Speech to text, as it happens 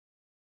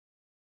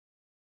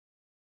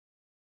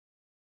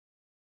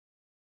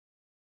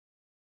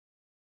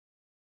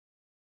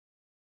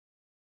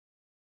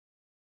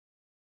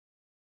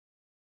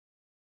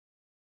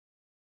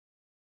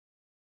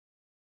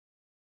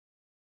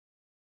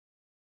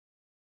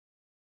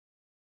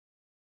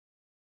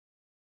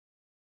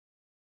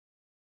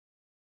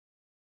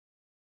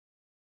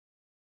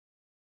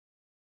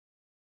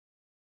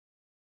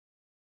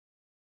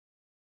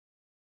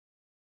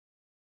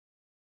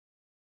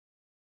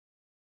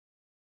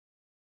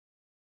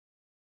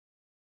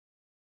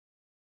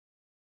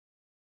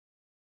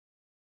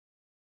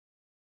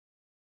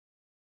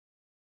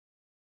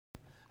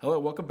Hello,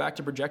 welcome back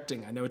to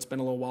Projecting. I know it's been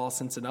a little while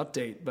since an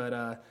update,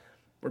 but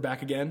we're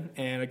back again,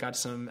 and I got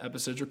some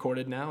episodes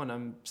recorded now, and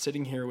I'm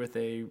sitting here with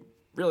a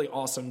really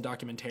awesome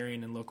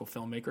documentarian and local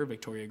filmmaker,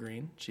 Victoria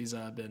Green. She's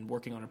been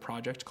working on a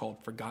project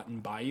called Forgotten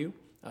Bayou.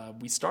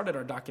 We started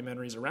our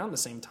documentaries around the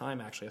same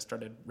time, actually. I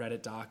started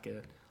Reddit Doc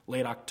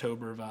late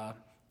October of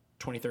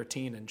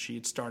 2013, and she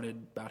had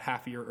started about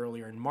half a year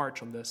earlier in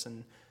March on this,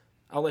 and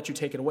I'll let you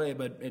take it away,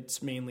 but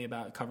it's mainly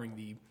about covering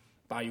the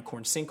Bayou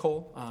Corn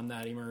sinkhole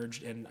that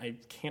emerged, and I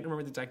can't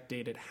remember the exact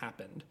date it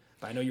happened,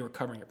 but I know you were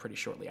covering it pretty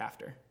shortly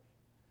after.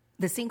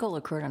 The sinkhole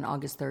occurred on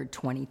August 3rd,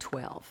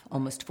 2012,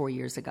 almost 4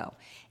 years ago,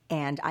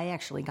 and I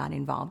actually got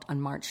involved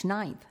on March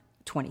 9th,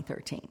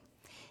 2013.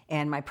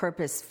 And my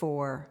purpose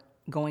for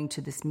going to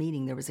this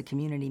meeting, there was a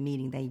community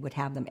meeting, they would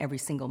have them every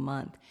single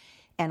month,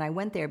 and I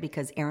went there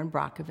because Aaron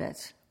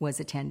Brockovich was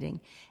attending,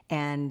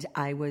 and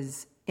I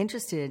was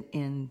interested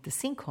in the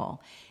sinkhole.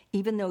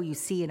 Even though you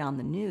see it on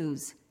the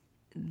news,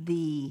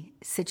 the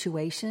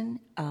situation,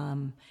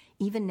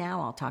 even now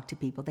I'll talk to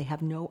people, they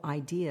have no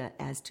idea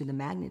as to the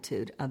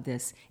magnitude of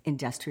this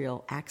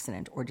industrial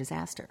accident or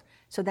disaster.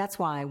 So that's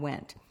why I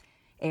went.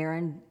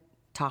 Aaron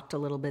talked a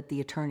little bit, the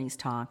attorneys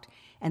talked,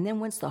 and then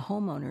once the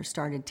homeowners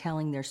started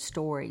telling their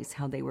stories,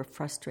 how they were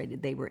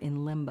frustrated, they were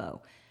in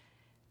limbo,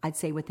 I'd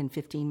say within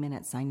 15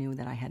 minutes I knew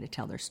that I had to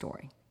tell their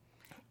story.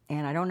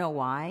 And I don't know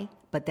why,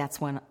 but that's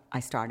when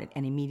I started,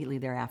 and immediately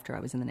thereafter I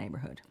was in the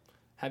neighborhood.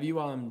 Have you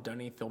done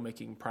any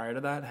filmmaking prior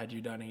to that? Had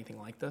you done anything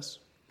like this?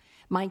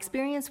 My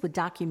experience with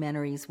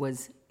documentaries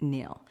was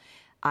nil.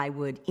 I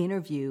would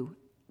interview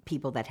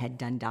people that had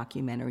done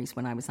documentaries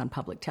when I was on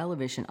public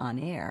television on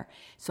air,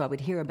 so I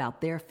would hear about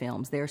their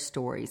films, their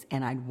stories,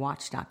 and I'd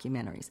watch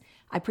documentaries.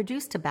 I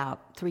produced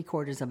about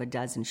 3/4 of a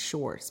dozen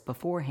shorts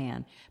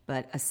beforehand,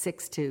 but a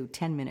 6 to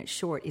 10 minute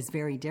short is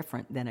very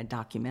different than a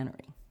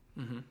documentary.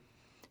 Mm-hmm.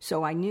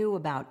 So I knew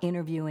about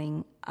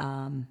interviewing,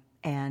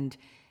 and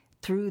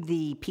through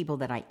the people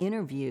that I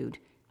interviewed,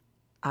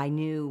 I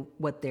knew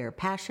what their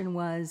passion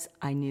was,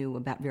 I knew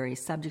about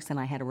various subjects, and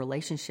I had a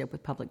relationship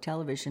with public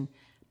television,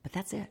 but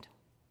that's it.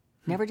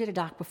 Never did a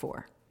doc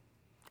before,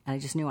 and I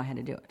just knew I had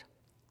to do it.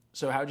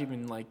 So how did you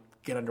even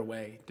get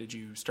underway? Did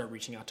you start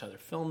reaching out to other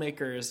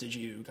filmmakers? Did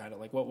you kind of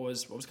what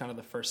was kind of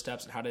the first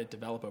steps, and how did it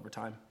develop over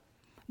time?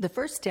 The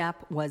first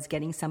step was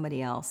getting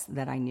somebody else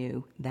that I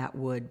knew that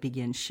would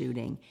begin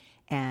shooting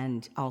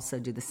and also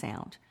do the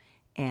sound.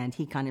 And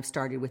he kind of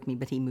started with me,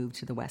 but he moved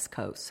to the West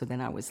Coast, so then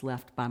I was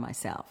left by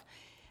myself.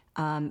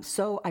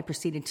 So I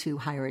proceeded to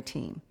hire a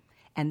team,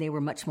 and they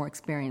were much more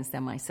experienced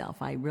than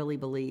myself. I really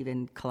believe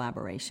in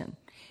collaboration.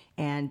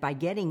 And by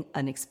getting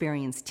an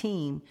experienced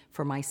team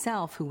for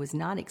myself who was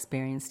not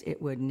experienced,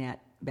 it would net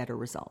better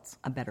results,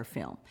 a better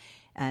film.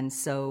 And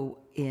so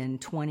in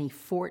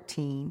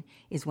 2014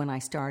 is when I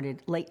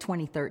started, late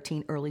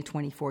 2013, early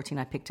 2014,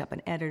 I picked up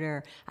an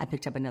editor, I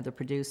picked up another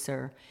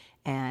producer,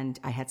 and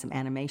I had some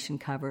animation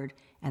covered,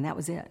 and that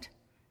was it.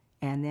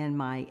 And then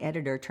my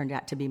editor turned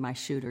out to be my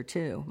shooter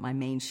too, my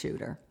main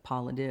shooter,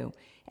 Paul Ledoux,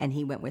 and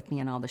he went with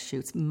me on all the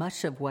shoots.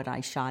 Much of what I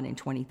shot in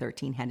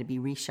 2013 had to be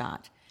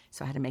reshot,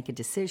 so I had to make a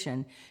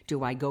decision.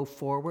 Do I go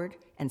forward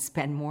and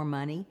spend more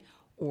money,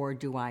 or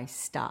do I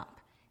stop?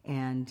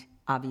 And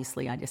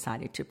obviously I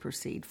decided to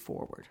proceed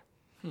forward.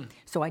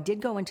 So I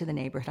did go into the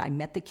neighborhood. I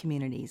met the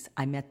communities.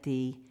 I met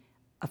the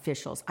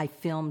officials. I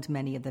filmed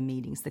many of the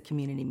meetings, the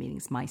community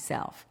meetings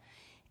myself.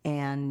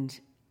 And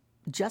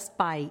just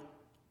by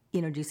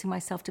introducing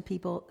myself to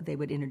people, they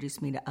would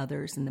introduce me to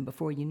others, and then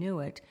before you knew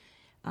it,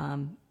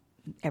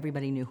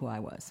 everybody knew who I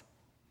was.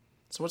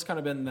 So what's kind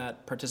of been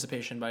that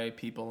participation by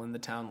people in the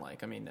town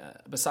like? I mean,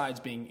 besides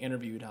being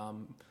interviewed,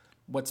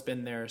 what's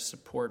been their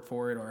support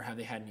for it, or have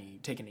they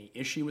taken any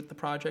issue with the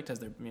project? Has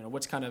there,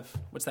 what's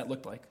that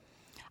looked like?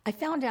 I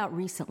found out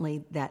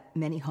recently that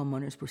many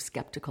homeowners were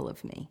skeptical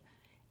of me,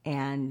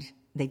 and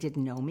they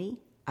didn't know me.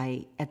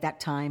 At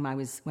that time,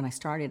 when I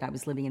started, I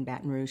was living in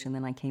Baton Rouge, and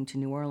then I came to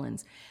New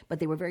Orleans.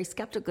 But they were very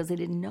skeptical because they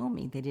didn't know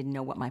me. They didn't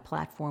know what my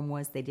platform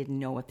was. They didn't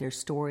know if their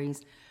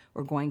stories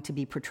were going to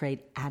be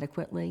portrayed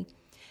adequately.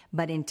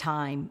 But in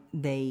time,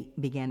 they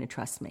began to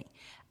trust me.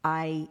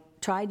 I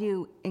try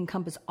to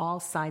encompass all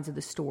sides of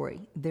the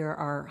story. There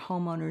are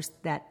homeowners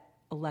that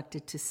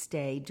elected to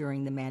stay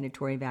during the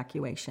mandatory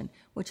evacuation,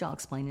 which I'll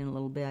explain in a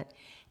little bit.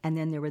 And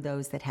then there were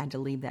those that had to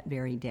leave that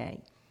very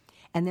day.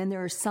 And then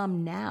there are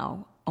some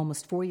now,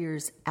 almost 4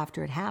 years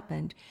after it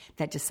happened,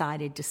 that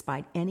decided,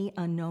 despite any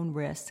unknown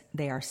risk,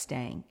 they are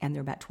staying. And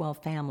there are about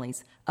 12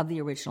 families of the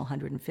original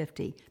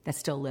 150 that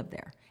still live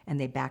there, and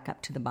they back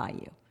up to the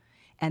bayou.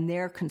 And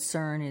their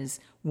concern is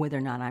whether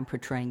or not I'm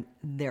portraying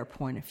their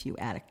point of view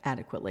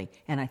adequately,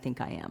 and I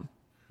think I am.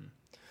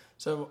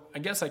 So I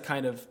guess I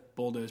kind of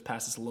bulldozed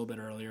past this a little bit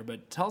earlier,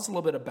 but tell us a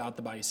little bit about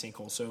the Bayou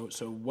sinkhole.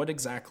 So what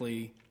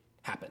exactly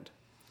happened?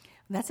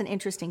 That's an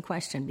interesting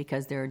question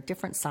because there are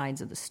different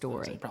sides of the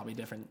story. Probably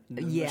different.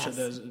 Yes. I'm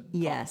sure those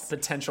yes.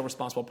 potential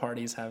responsible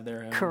parties have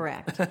their own.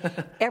 Correct.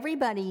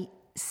 Everybody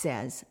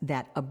says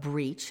that a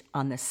breach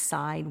on the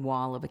side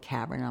wall of a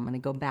cavern, I'm going to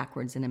go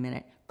backwards in a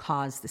minute,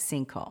 caused the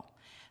sinkhole.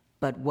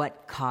 but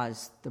what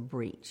caused the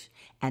breach?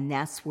 And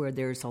that's where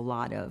there's a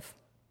lot of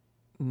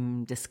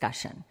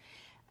discussion.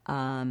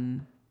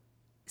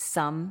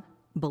 Some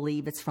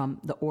believe it's from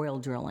the oil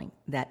drilling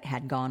that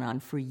had gone on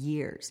for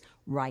years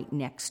right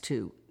next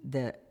to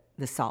the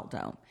salt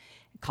dome,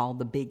 called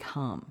the Big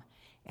Hum,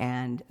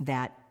 and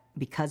that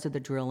because of the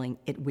drilling,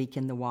 it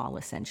weakened the wall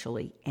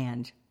essentially,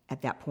 and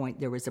at that point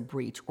there was a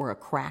breach or a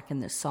crack in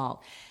the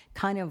salt,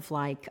 kind of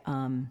like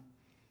I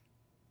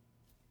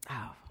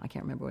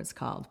can't remember what it's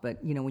called,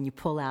 but when you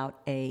pull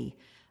out an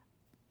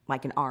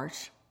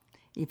arch,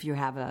 if you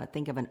have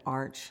think of an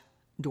arch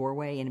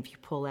doorway, and if you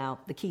pull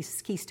out the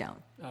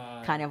keystone,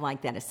 kind of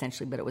like that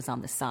essentially, but it was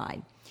on the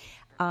side.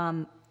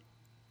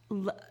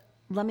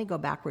 Let me go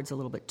backwards a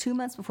little bit. 2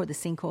 months before the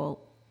sinkhole,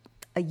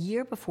 a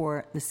year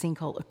before the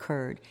sinkhole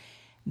occurred,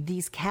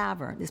 this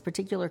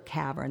particular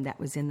cavern that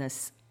was in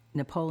this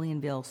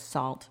Napoleonville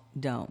Salt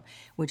Dome,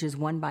 which is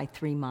 1 by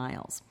 3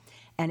 miles.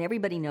 And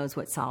everybody knows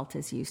what salt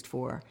is used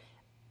for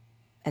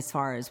as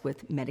far as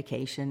with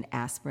medication,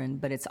 aspirin,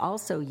 but it's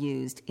also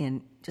used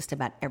in just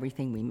about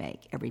everything we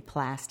make, every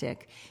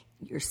plastic,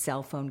 your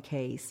cell phone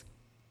case,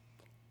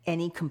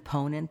 any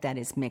component that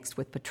is mixed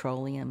with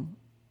petroleum,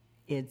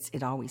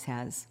 it always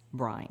has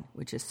brine,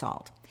 which is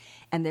salt.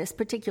 And this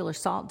particular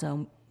salt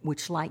dome,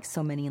 which like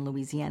so many in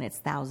Louisiana, it's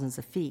thousands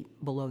of feet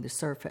below the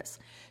surface.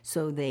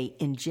 So they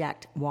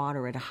inject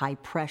water at a high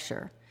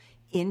pressure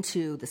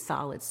into the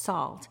solid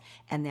salt,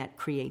 and that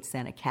creates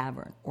then a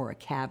cavern or a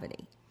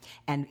cavity.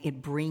 And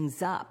it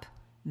brings up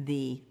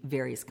the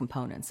various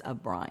components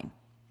of brine.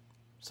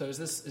 So is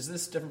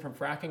this different from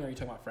fracking, or are you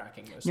talking about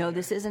fracking mostly? No,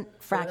 this isn't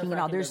fracking at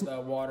all. There's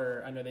the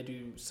water. I know they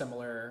do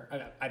similar.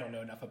 I don't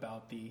know enough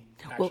about the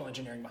actual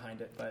engineering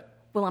behind it, but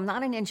well, I'm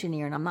not an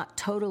engineer, and I'm not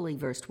totally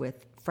versed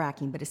with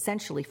fracking. But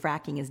essentially,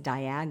 fracking is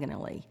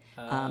diagonally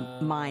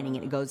mining,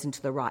 and it goes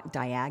into the rock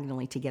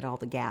diagonally to get all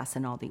the gas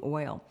and all the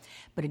oil.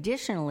 But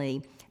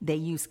additionally, they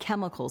use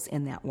chemicals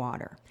in that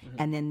water,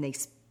 and then they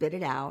spit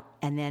it out,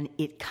 and then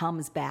it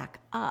comes back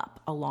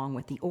up along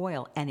with the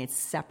oil, and it's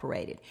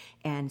separated.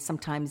 And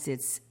sometimes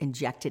it's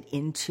injected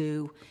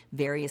into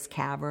various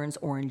caverns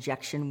or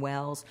injection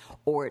wells,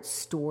 or it's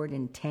stored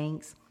in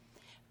tanks.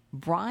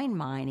 Brine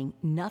mining,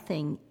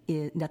 nothing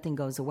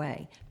goes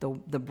away.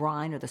 The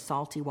brine or the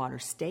salty water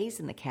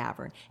stays in the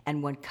cavern,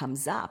 and what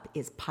comes up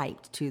is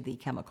piped to the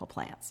chemical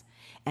plants.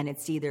 And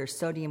it's either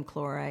sodium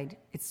chloride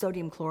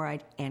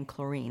and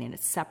chlorine, and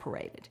it's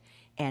separated,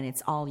 and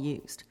it's all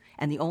used.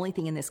 And the only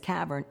thing in this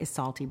cavern is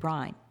salty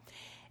brine.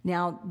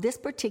 Now, this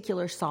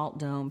particular salt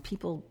dome,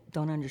 people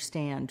don't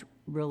understand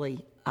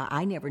really.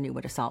 I never knew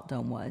what a salt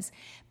dome was,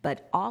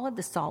 but all of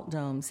the salt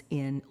domes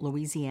in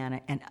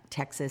Louisiana and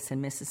Texas and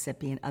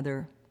Mississippi and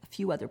a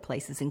few other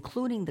places,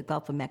 including the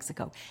Gulf of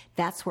Mexico,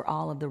 that's where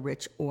all of the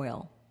rich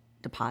oil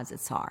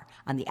deposits are,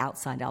 on the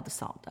outside of the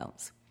salt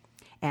domes.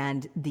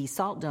 And the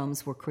salt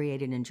domes were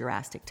created in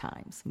Jurassic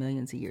times,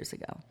 millions of years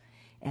ago,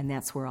 and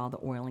that's where all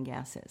the oil and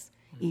gas is.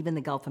 Even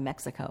the Gulf of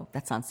Mexico,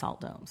 that's on salt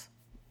domes,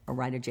 or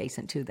right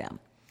adjacent to them.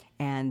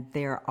 And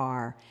there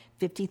are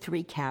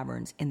 53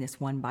 caverns in this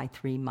 1 by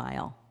 3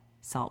 mile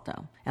salt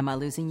dome. Am I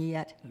losing you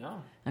yet?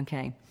 No.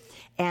 Okay.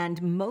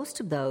 And most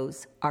of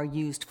those are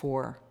used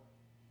for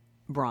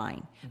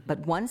brine.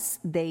 But once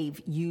they've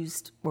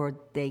used, or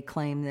they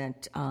claim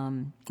that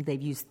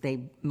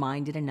they've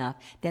mined it enough,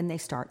 then they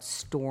start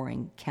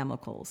storing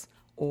chemicals,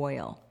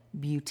 oil,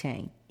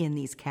 butane in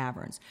these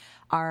caverns.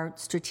 Our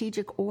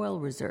strategic oil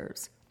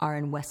reserves are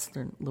in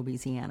western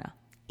Louisiana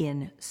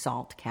in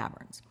salt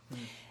caverns.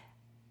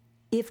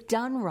 If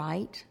done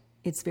right,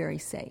 it's very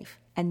safe.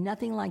 And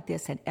nothing like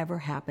this had ever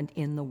happened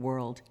in the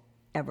world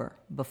ever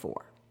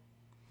before.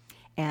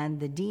 And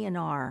the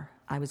DNR,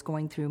 I was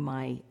going through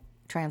my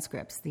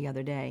transcripts the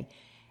other day,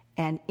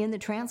 and in the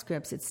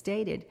transcripts it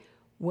stated,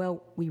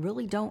 well, we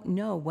really don't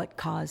know what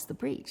caused the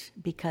breach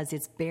because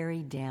it's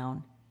buried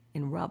down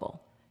in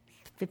rubble,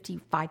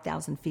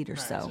 55,000 feet or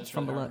so it's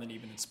from really below. hard than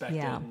even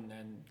inspected.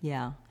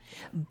 Yeah.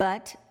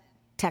 But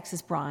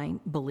Texas Brine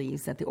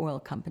believes that the oil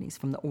companies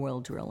from the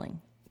oil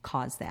drilling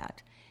caused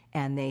that,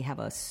 and they have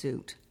a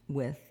suit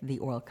with the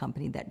oil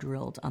company that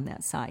drilled on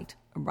that site,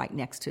 right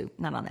next to,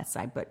 not on that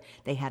site, but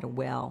they had a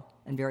well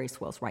and various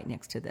wells right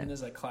next to them. And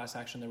there's a class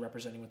action they're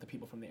representing with the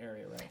people from the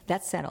area, right?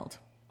 That's settled.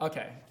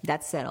 Okay.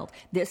 That's settled.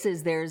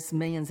 There's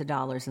millions of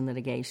dollars in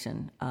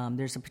litigation.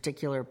 There's a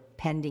particular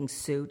pending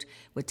suit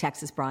with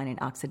Texas Brine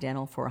and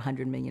Occidental for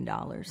 $100 million.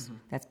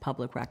 That's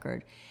public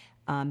record.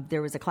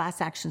 There was a class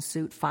action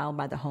suit filed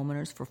by the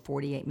homeowners for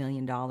 $48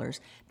 million.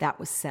 That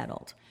was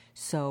settled.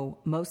 So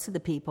most of the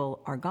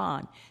people are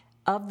gone.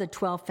 Of the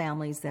 12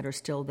 families that are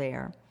still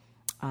there,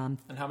 and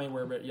how many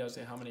were? Yeah,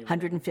 how many?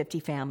 150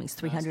 families,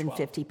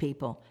 350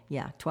 people.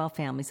 Yeah, 12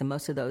 families, and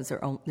most of those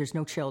there's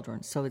no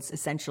children, so it's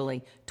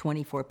essentially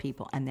 24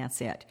 people, and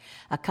that's it.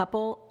 A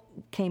couple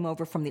came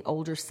over from the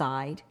older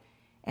side,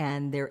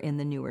 and they're in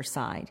the newer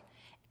side.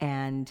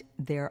 And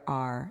there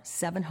are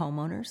 7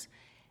 homeowners.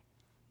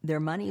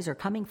 Their monies are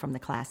coming from the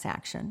class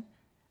action,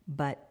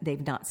 but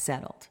they've not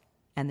settled,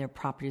 and their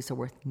properties are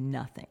worth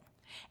nothing.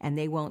 And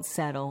they won't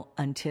settle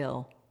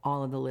until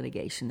all of the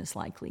litigation is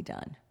likely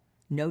done.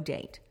 No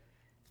date.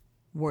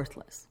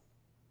 Worthless.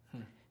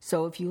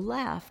 So if you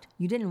left,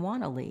 you didn't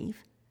want to leave.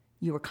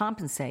 You were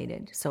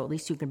compensated, so at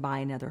least you could buy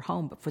another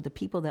home. But for the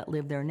people that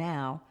live there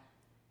now,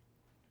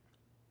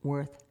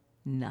 worth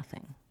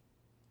nothing.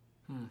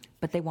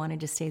 But they wanted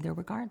to stay there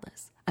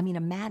regardless. I mean,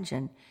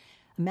 imagine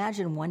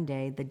one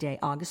day, the day,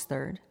 August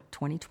 3rd,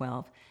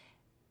 2012,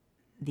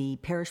 the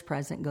parish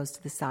president goes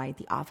to the site,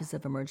 the Office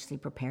of Emergency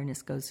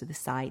Preparedness goes to the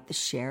site, the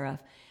sheriff,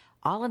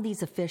 all of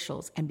these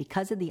officials, and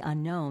because of the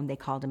unknown, they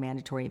called a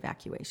mandatory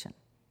evacuation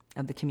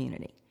of the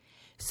community.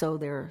 So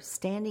they're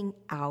standing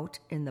out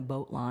in the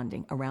boat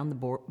landing, around the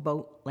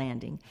boat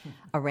landing,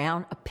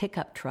 around a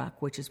pickup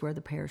truck, which is where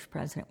the parish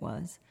president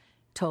was,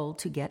 told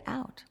to get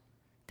out,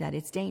 that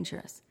it's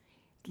dangerous.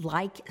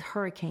 Like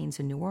hurricanes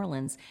in New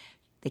Orleans,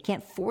 they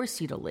can't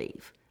force you to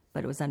leave,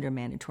 but it was under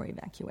mandatory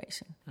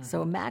evacuation.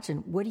 So imagine,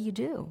 what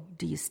do?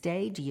 Do you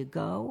stay? Do you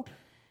go?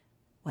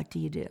 What do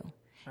you do?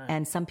 Right.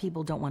 And some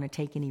people don't want to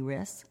take any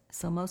risks,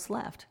 so most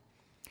left.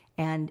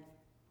 And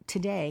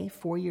today,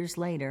 4 years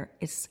later,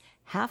 it's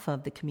half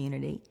of the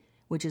community,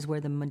 which is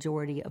where the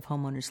majority of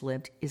homeowners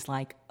lived, is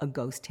like a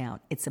ghost town.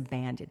 It's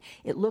abandoned.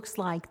 It looks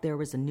like there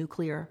was a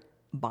nuclear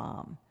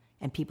bomb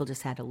and people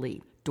just had to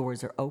leave.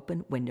 Doors are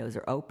open, windows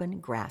are open,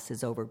 grass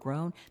is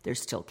overgrown,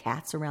 there's still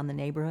cats around the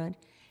neighborhood.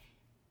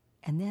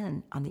 And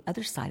then on the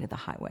other side of the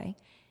highway,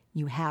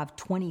 you have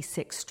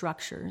 26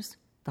 structures,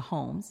 the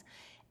homes,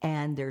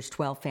 and there's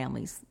 12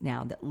 families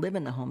now that live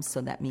in the homes,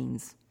 so that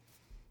means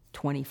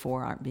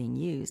 24 aren't being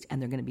used,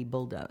 and they're going to be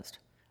bulldozed.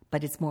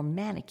 But it's more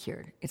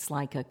manicured. It's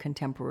like a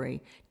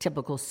contemporary,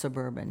 typical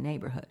suburban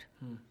neighborhood.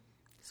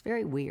 It's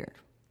very weird.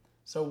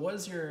 So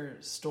was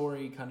your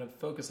story kind of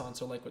focused on,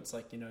 so like what's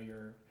like,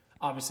 your,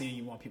 obviously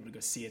you want people to go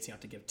see it, so you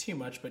don't have to give too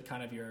much, but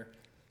kind of your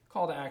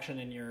call to action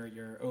and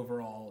your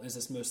overall, is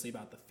this mostly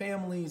about the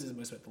families? Is it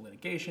mostly about the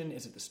litigation?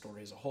 Is it the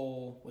story as a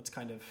whole? What's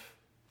kind of...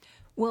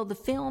 Well, the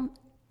film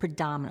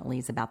predominantly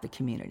is about the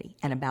community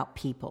and about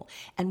people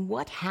and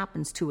what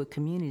happens to a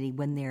community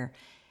when they're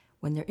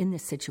in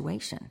this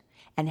situation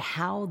and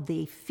how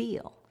they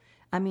feel.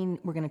 I mean,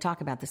 we're going to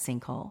talk about the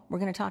sinkhole. We're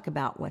going to talk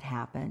about what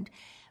happened.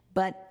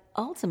 But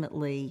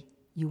ultimately,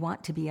 you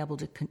want to be able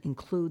to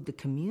include the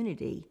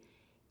community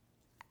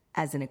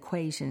as an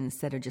equation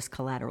instead of just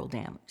collateral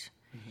damage.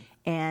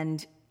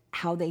 And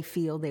how they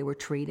feel they were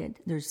treated.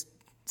 There's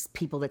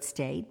people that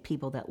stayed,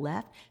 people that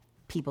left,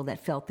 people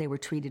that felt they were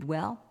treated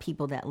well,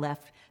 people that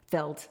left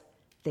felt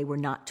they were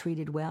not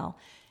treated well.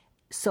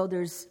 So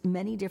there's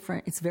many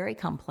different, it's very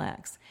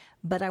complex.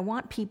 But I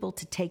want people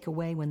to take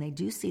away when they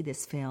do see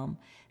this film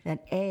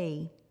that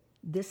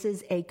this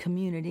is a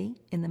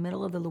community in the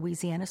middle of the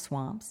Louisiana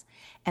swamps,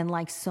 and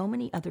like so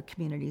many other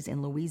communities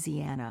in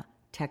Louisiana,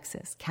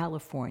 Texas,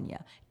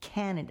 California,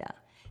 Canada,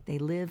 they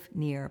live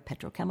near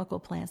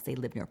petrochemical plants, they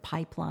live near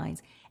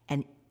pipelines,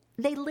 and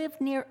they live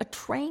near a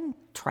train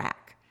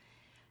track.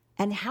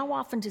 And how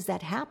often does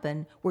that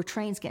happen where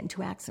trains get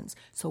into accidents?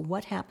 So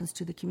what happens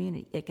to the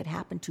community? It could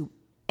happen to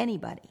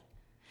anybody.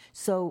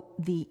 So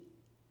the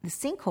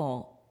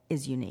sinkhole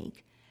is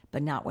unique,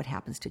 but not what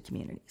happens to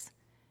communities.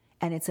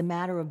 And it's a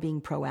matter of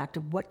being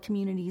proactive, what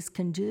communities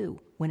can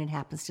do when it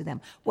happens to them,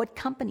 what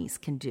companies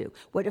can do,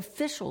 what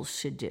officials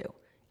should do.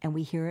 And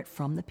we hear it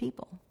from the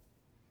people.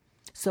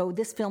 So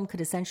this film could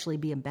essentially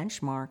be a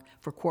benchmark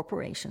for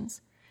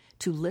corporations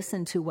to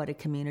listen to what a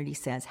community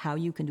says, how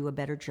you can do a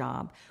better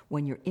job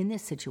when you're in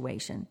this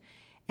situation,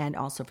 and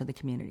also for the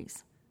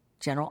communities.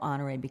 General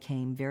Honore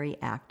became very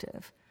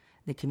active.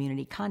 The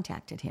community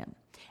contacted him.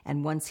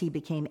 And once he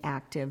became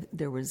active,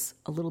 there was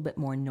a little bit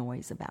more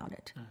noise about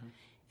it.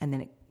 And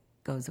then it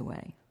goes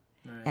away.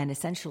 Right. And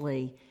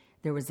essentially,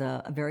 there was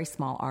a very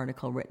small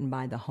article written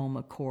by the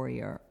Houma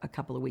Courier a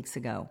couple of weeks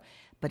ago,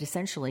 but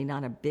essentially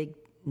not a big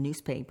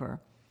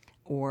newspaper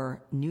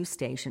or news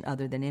station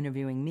other than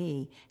interviewing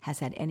me has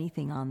had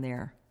anything on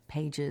their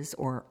pages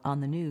or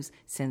on the news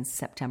since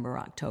September,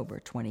 October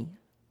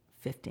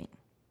 2015.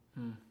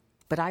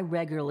 But I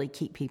regularly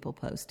keep people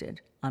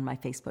posted on my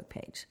Facebook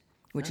page,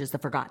 which is the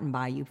Forgotten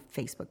Bayou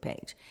Facebook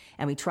page.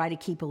 And we try to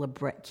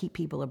keep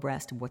people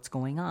abreast of what's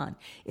going on.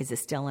 Is it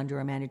still under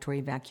a mandatory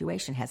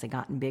evacuation? Has it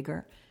gotten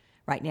bigger?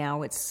 Right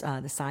now, it's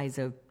the size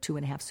of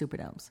 2.5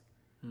 Superdomes.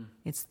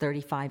 It's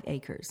 35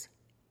 acres.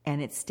 And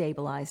it's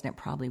stabilized, and it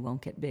probably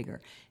won't get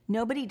bigger.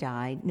 Nobody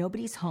died.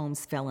 Nobody's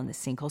homes fell in the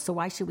sinkhole, so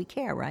why should we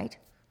care, right?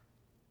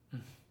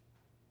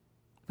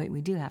 But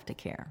we do have to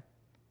care,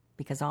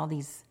 because all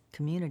these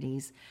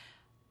communities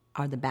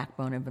are the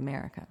backbone of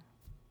America.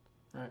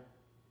 Right.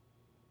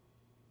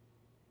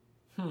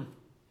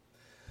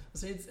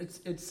 So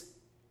it's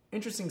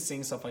interesting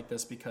seeing stuff like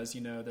this because,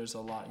 there's a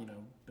lot,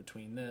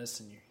 between this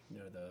and,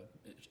 the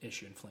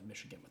issue in Flint,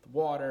 Michigan with the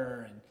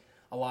water, and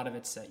a lot of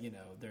it's that,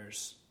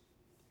 there's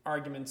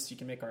arguments. You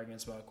can make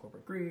arguments about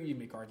corporate greed. You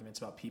make arguments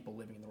about people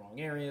living in the wrong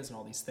areas and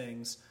all these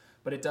things.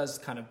 But it does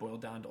kind of boil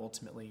down to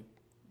ultimately,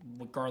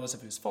 regardless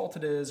of whose fault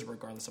it is,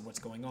 regardless of what's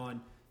going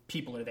on,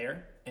 people are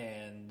there,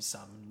 and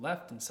some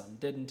left and some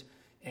didn't.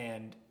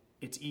 And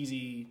it's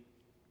easy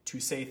to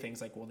say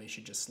things like, well, they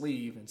should just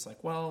leave. And it's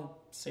like, well,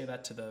 say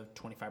that to the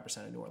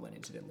 25% of New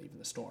Orleanians who didn't leave in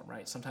the storm,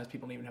 right? Sometimes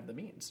people don't even have the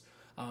means.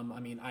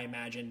 I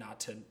imagine, not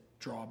to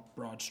draw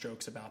broad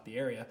strokes about the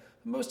area,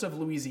 most of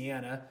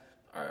Louisiana,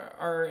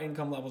 our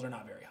income levels are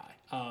not very high.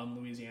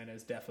 Louisiana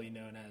is definitely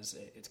known as,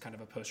 it's kind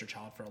of a poster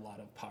child for a lot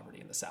of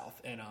poverty in the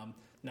South. And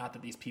not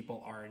that these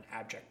people are in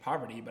abject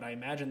poverty, but I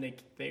imagine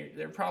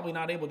they're probably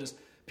not able to just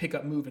pick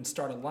up, move, and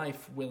start a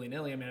life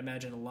willy-nilly. I mean, I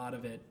imagine a lot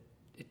of it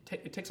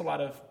takes a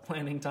lot of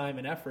planning time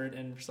and effort,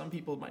 and for some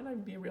people, it might not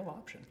even be a real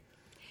option.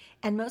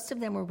 And most of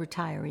them were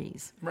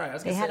retirees. Right.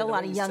 They had a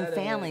lot of young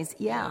families.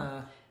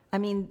 Yeah. I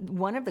mean,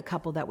 one of the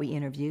couple that we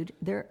interviewed,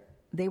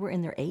 they were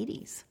in their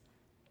 80s,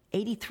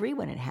 83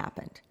 when it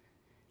happened.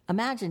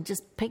 Imagine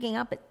just picking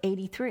up at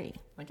 83.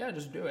 Like, yeah,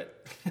 just do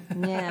it.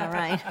 Yeah,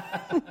 right.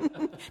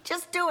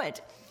 Just do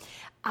it.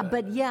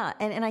 But yeah,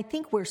 and I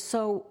think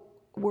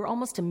we're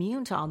almost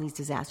immune to all these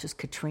disasters.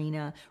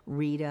 Katrina,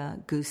 Rita,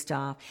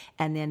 Gustav,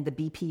 and then the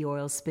BP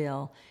oil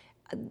spill.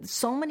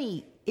 So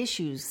many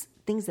issues,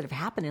 things that have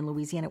happened in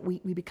Louisiana, we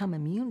become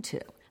immune to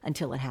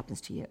until it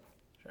happens to you.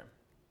 Sure.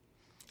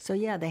 So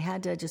yeah, they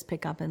had to just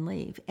pick up and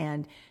leave.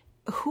 And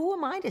who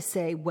am I to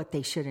say what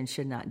they should and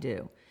should not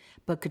do?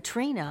 But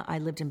Katrina, I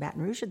lived in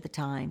Baton Rouge at the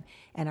time,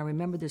 and I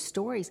remember the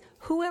stories.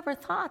 Whoever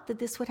thought that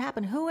this would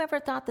happen? Whoever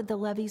thought that the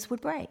levees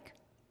would break?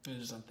 It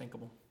was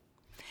unthinkable.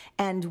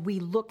 And we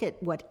look at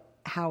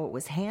how it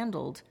was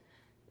handled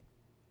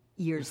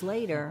years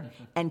later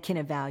and can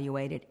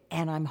evaluate it.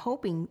 And I'm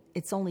hoping,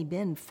 it's only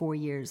been 4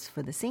 years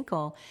for the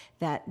sinkhole,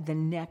 that the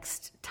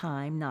next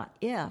time, not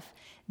if,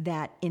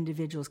 that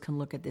individuals can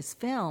look at this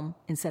film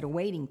instead of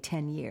waiting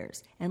 10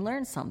 years and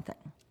learn something.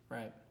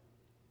 Right.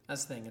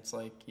 That's the thing. It's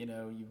like,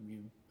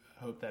 you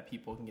hope that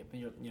people can get,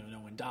 no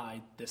one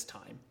died this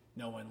time.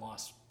 No one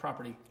lost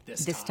property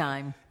this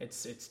time.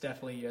 It's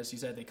definitely, as you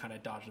said, they kind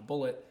of dodged a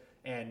bullet.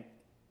 And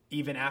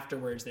even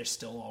afterwards, they're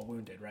still all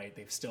wounded, right?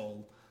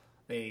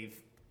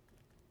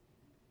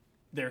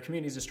 Their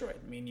community's destroyed.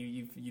 I mean,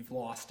 you've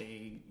lost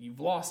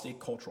a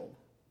cultural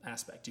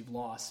aspect. You've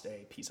lost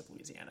a piece of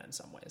Louisiana in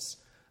some ways,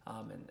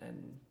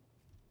 and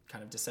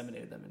kind of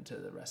disseminated them into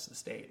the rest of the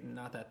state. And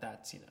not that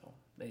that's,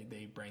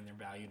 they bring their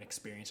value and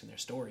experience in their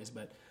stories,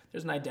 but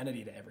there's an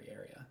identity to every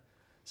area.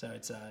 So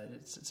it's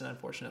an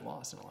unfortunate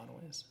loss in a lot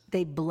of ways.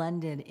 They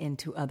blended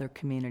into other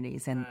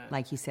communities, and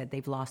like you said,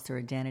 they've lost their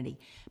identity.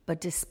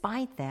 But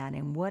despite that,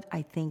 and what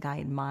I think I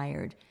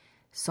admired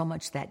so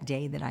much that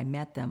day that I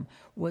met them,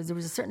 was there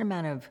was a certain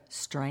amount of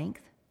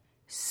strength,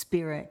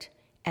 spirit,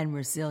 and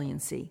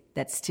resiliency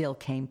that still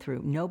came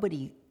through.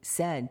 Nobody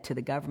said to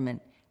the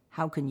government,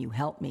 "How can you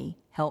help me?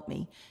 Help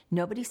me."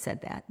 Nobody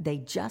said that. They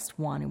just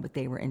wanted what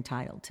they were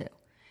entitled to.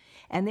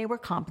 And they were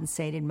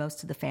compensated,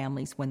 most of the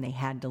families, when they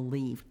had to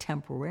leave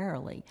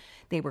temporarily,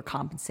 they were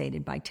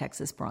compensated by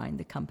Texas Brine,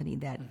 the company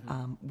that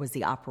was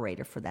the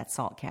operator for that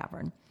salt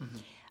cavern.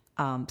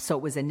 So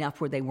it was enough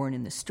where they weren't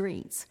in the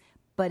streets.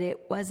 But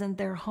it wasn't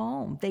their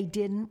home. They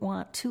didn't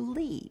want to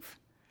leave.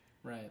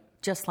 Right.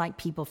 Just like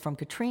people from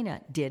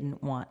Katrina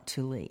didn't want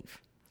to leave.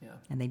 Yeah.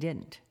 And they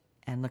didn't.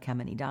 And look how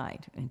many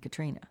died in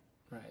Katrina.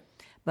 Right.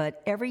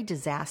 But every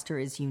disaster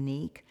is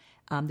unique.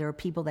 There are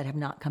people that have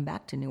not come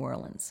back to New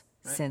Orleans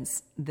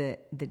since the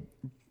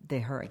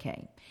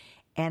hurricane.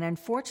 And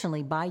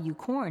unfortunately, Bayou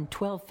Corn,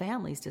 12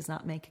 families does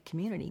not make a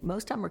community.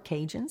 Most of them are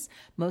Cajuns.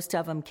 Most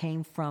of them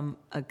came from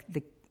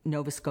the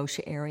Nova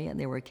Scotia area.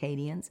 They were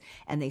Acadians,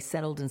 and they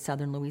settled in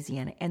southern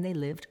Louisiana, and they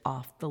lived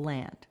off the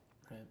land.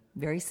 Right.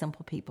 Very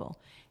simple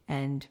people.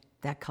 And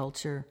that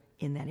culture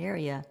in that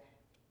area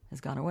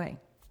has gone away.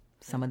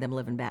 Some of them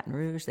live in Baton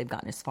Rouge. They've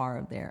gotten as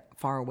far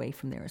away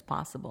from there as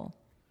possible.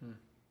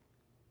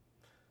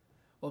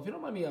 Well, if you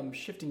don't mind me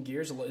shifting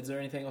gears a little, is there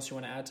anything else you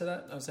want to add to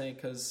that? I was saying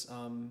because...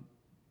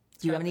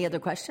 do you have any other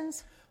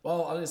questions?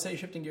 Well, I was going to say,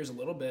 shifting gears a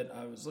little bit,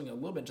 I was looking a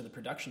little bit into the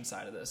production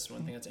side of this.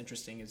 One thing that's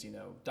interesting is,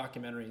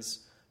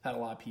 documentaries had a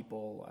lot of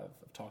people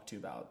I've talked to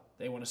about,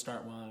 they want to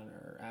start one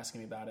or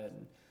asking me about it.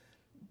 And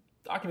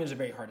documentaries are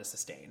very hard to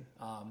sustain.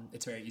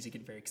 It's very easy to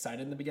get very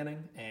excited in the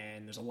beginning,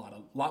 and there's a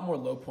lot more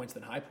low points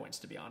than high points,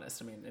 to be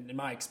honest. I mean, in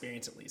my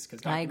experience at least,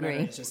 because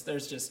documentaries,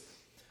 there's just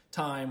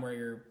time where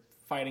you're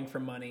fighting for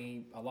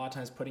money, a lot of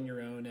times putting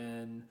your own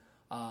in,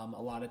 a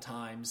lot of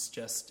times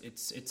just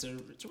it's a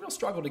real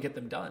struggle to get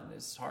them done.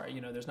 It's hard,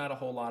 there's not a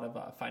whole lot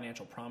of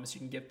financial promise you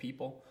can give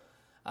people.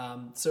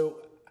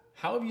 So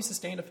how have you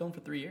sustained a film for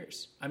 3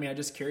 years? I mean, I'm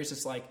just curious,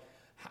 it's like,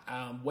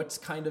 what's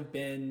kind of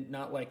been,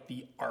 not like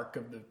the arc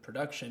of the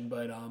production,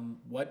 but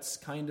what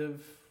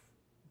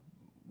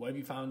have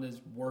you found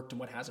has worked and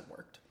what hasn't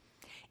worked?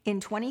 In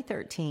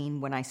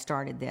 2013, when I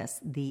started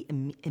this,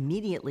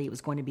 immediately it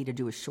was going to be to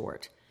do a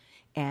short.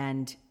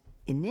 And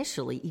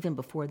initially, even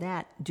before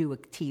that, do a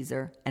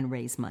teaser and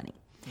raise money.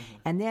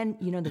 And then,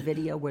 the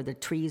video where the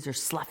trees are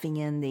sloughing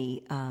in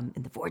the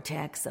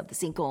vortex of the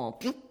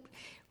sinkhole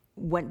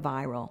went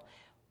viral.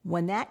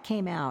 When that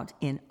came out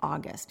in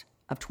August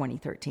of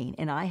 2013,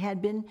 and I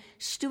had been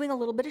doing a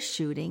little bit of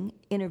shooting,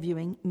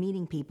 interviewing,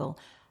 meeting people,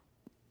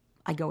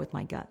 I go with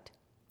my gut.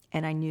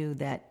 And I knew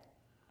that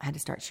I had to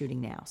start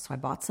shooting now. So I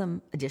bought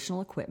some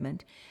additional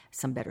equipment,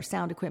 some better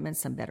sound equipment,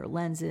 some better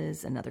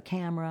lenses, another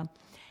camera,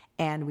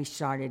 and we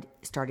started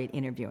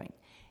interviewing.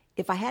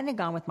 If I hadn't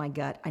gone with my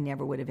gut, I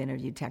never would have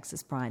interviewed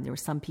Texas Brian. There were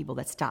some people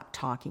that stopped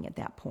talking at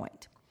that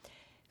point.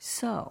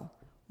 So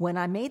when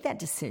I made that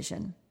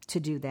decision to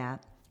do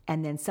that,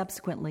 and then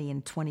subsequently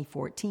in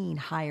 2014,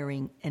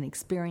 hiring an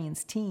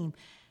experienced team,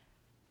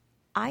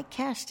 I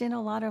cashed in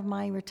a lot of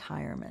my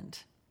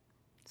retirement.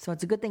 So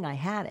it's a good thing I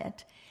had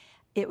it.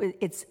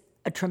 It's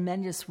a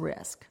tremendous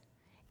risk.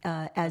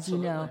 As you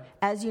know,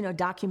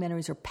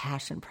 documentaries are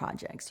passion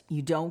projects.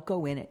 You don't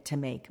go in it to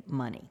make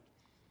money.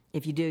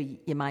 If you do,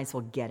 you might as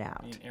well get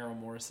out. I mean, Errol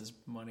Morris's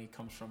money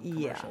comes from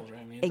commercials, right?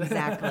 I mean,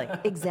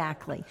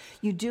 Exactly.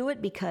 You do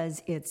it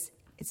because it's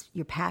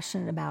you're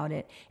passionate about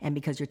it and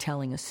because you're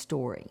telling a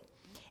story.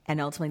 And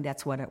ultimately,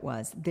 that's what it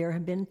was. There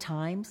have been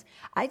times,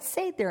 I'd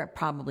say there are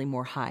probably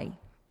more high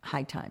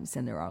times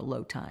than there are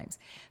low times.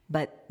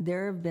 But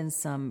there have been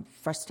some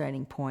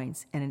frustrating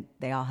points, and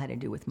they all had to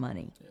do with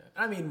money. Yeah.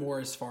 I mean, more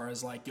as far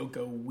as like you'll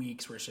go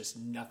weeks where it's just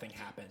nothing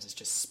happens. It's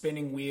just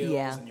spinning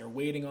wheels, and you're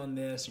waiting on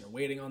this, and you're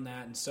waiting on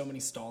that, and so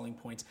many stalling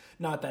points.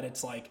 Not that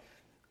it's like,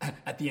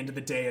 at the end of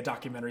the day, a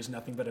documentary is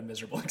nothing but a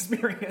miserable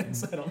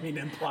experience. I don't mean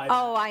to imply that.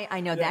 Oh,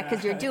 I know that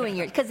because you're doing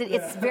it, because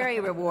it's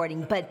very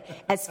rewarding. But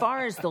as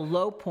far as the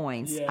low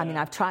points, I mean,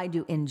 I've tried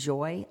to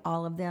enjoy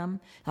all of them.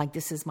 Like,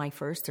 this is my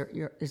first.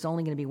 There's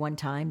only going to be one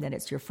time that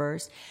it's your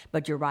first,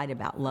 but you're right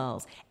about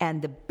lulls.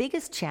 And the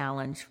biggest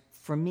challenge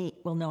for me,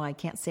 well, no, I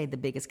can't say the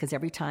biggest because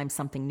every time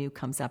something new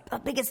comes up, the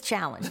biggest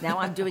challenge. Now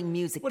I'm doing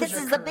music. This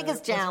is the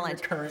biggest challenge.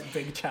 What are your current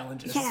big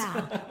challenges?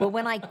 Yeah. Well,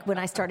 when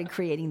I started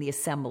creating the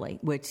assembly,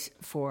 which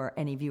for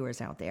any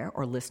viewers out there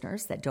or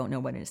listeners that don't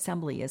know what an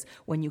assembly is,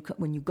 when you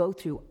go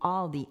through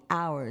all the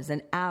hours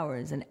and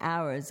hours and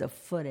hours of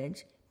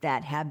footage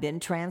that have been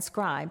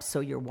transcribed, so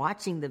you're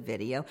watching the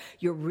video,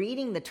 you're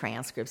reading the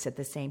transcripts at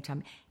the same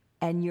time,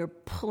 and you're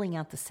pulling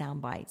out the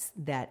sound bites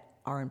that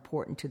are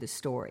important to the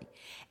story.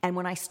 And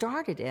when I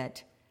started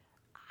it,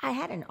 I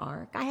had an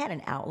arc, I had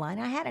an outline,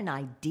 I had an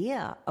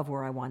idea of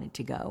where I wanted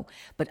to go.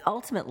 But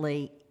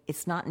ultimately,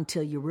 it's not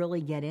until you really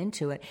get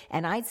into it.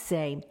 And I'd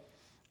say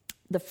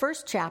the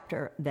first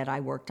chapter that I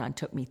worked on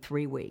took me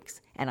 3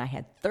 weeks, and I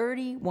had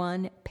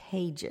 31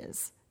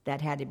 pages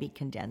that had to be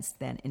condensed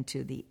then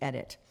into the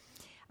edit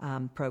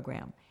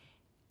program.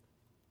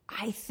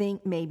 I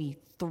think maybe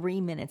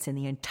 3 minutes in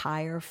the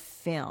entire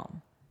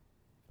film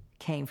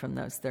came from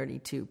those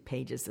 32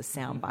 pages of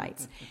sound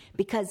bites,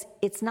 because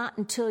it's not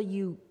until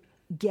you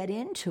get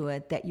into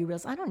it that you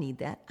realize, I don't need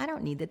that.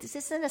 This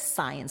isn't a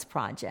science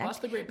project. Well, that's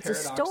the great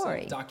paradox of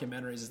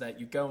documentaries, is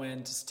that you go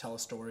in to tell a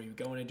story, you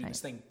go in and do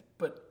this thing,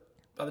 but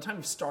by the time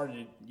you've started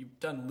it, you've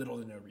done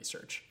little to no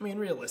research. I mean,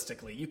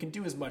 realistically, you can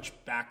do as much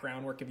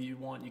background work if you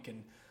want, you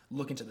can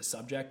look into the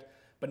subject,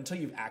 but until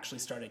you've actually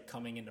started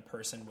coming into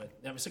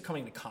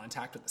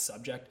contact with the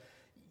subject,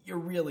 you're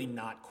really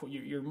not.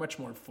 You're much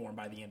more informed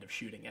by the end of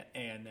shooting it,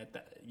 and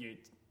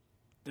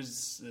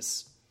there's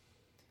this.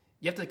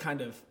 You have to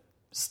kind of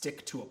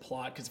stick to a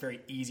plot because it's very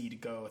easy to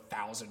go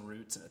 1,000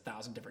 routes and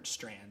 1,000 different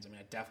strands. I mean,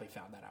 I definitely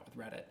found that out with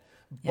Reddit,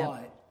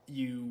 but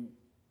you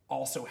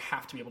also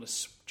have to be able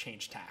to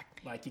change tack.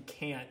 Like, you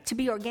can't to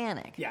be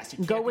organic. Yes, you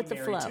can't go with the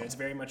flow. It's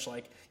very much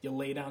like you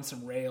lay down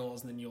some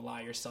rails and then you allow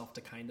yourself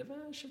to kind of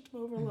shift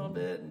them over a little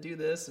bit and do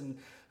this, and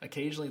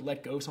occasionally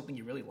let go of something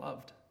you really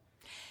loved.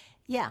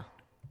 Yeah.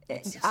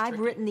 I've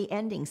written the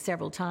ending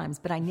several times,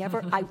 but I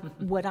never.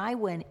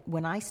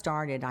 When I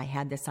started, I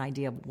had this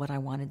idea of what I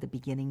wanted the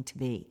beginning to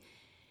be.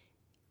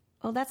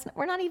 Well,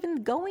 we're not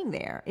even going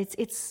there.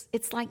 It's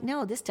like,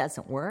 no, this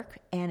doesn't work,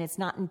 and it's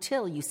not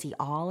until you see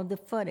all of the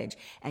footage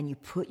and you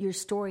put your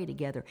story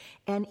together.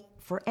 And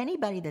for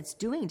anybody that's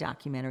doing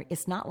documentary,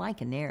 it's not like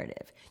a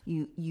narrative.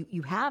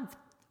 You have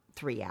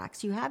 3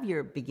 acts. You have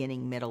your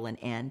beginning, middle, and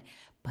end.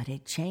 But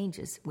it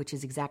changes, which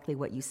is exactly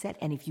what you said.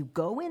 And if you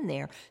go in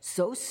there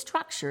so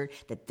structured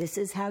that this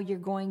is how you're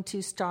going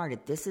to start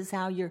it, this is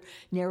how your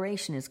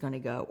narration is going to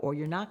go, or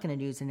you're not going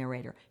to use a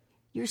narrator,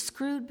 you're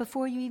screwed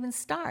before you even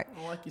start.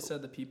 Well, like you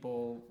said,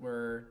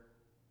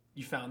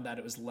 you found that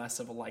it was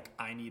less of a like,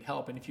 I need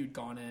help. And if you'd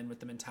gone in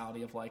with the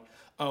mentality of like,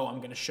 oh, I'm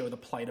going to show the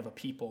plight of a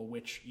people,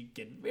 which you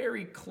get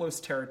very close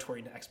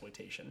territory to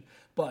exploitation.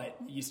 But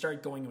you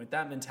start going with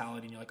that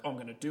mentality and you're like, oh, I'm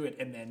going to do it.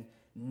 And then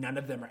none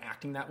of them are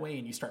acting that way,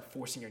 and you start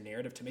forcing your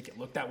narrative to make it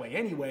look that way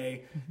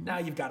anyway. Mm-hmm. Now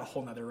you've got a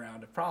whole nother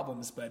round of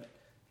problems, but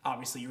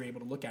obviously you're able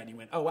to look at it and you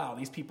went, oh wow,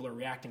 these people are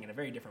reacting in a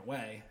very different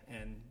way,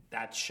 and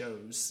that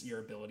shows your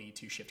ability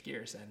to shift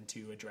gears and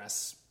to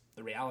address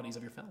the realities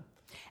of your film.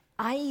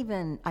 I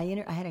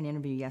had an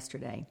interview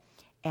yesterday,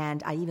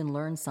 and I even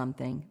learned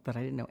something that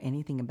I didn't know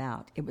anything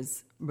about. It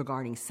was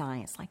regarding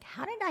science. Like,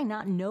 how did I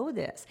not know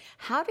this?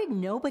 How did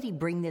nobody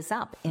bring this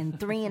up in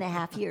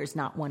 3.5 years?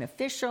 Not one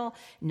official,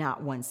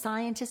 not one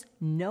scientist,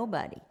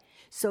 nobody.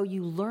 So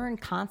you learn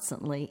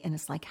constantly, and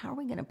it's like, how are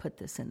we going to put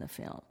this in the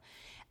film?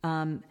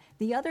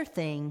 The other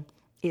thing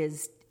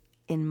is,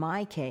 in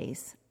my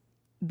case,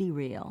 be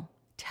real.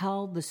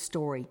 Tell the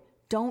story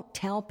Don't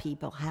tell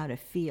people how to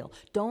feel.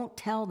 Don't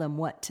tell them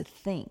what to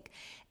think.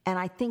 And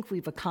I think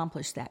we've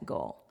accomplished that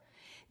goal.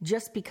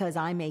 Just because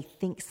I may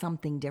think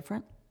something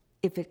different,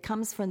 if it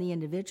comes from the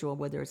individual,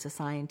 whether it's a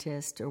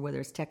scientist or whether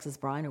it's Texas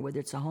Brian or whether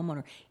it's a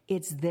homeowner,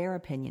 it's their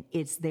opinion.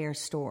 It's their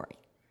story.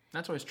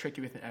 That's always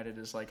tricky with an edit,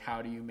 is like,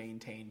 how do you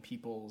maintain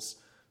people's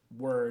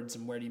words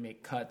and where do you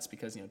make cuts?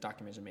 Because,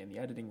 documentaries are made in the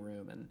editing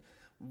room, and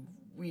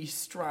we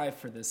strive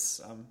for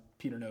this.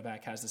 Peter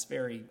Novak has this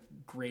very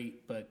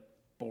great but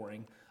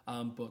boring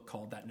book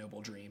called That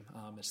Noble Dream.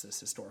 It's this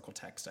historical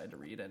text I had to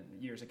read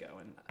years ago,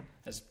 and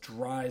as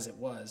dry as it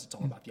was, it's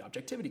all about the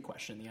objectivity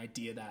question, the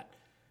idea that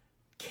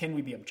can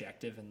we be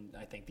objective? And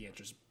I think the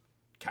answer is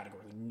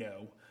categorically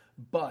no,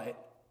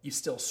 but you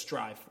still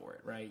strive for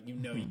it, right?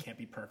 You can't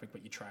be perfect,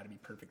 but you try to be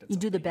perfect. You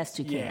do the best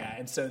you can. Yeah,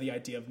 and so the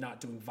idea of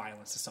not doing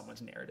violence to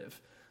someone's narrative,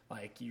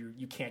 like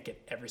you can't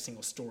get every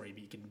single story,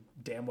 but you can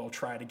damn well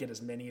try to get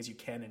as many as you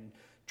can and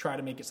try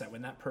to make it so that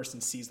when that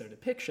person sees their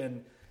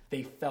depiction,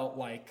 they felt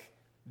like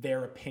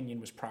their opinion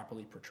was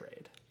properly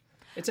portrayed.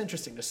 It's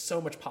interesting. There's so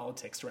much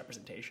politics to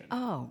representation.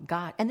 Oh,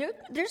 God. And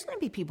there's going to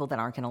be people that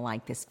aren't going to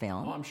like this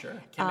film. Oh, I'm sure.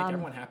 Can't make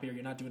everyone happy or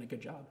you're not doing a good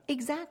job.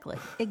 Exactly.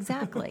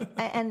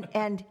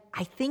 and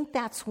I think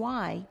that's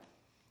why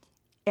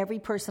every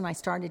person I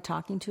started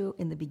talking to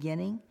in the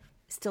beginning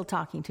is still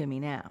talking to me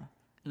now.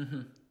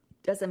 Mm-hmm.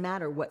 Doesn't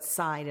matter what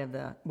side of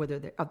the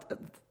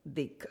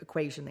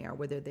equation they are,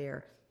 whether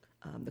they're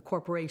the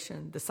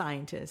corporation, the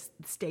scientists,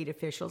 the state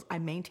officials. I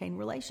maintain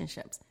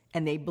relationships,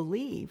 and they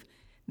believe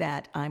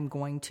that I'm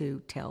going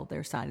to tell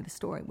their side of the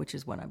story, which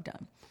is what I've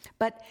done.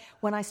 But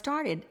when I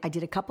started, I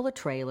did a couple of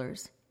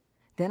trailers.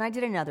 Then I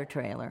did another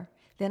trailer.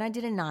 Then I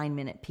did a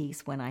 9-minute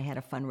piece when I had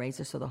a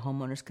fundraiser so the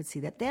homeowners could see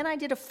that. Then I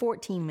did a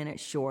 14-minute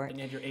short. And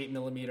you had your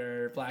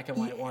 8mm black and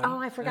white one. Oh,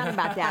 I forgot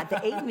about that. The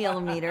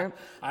 8mm,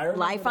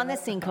 Life on the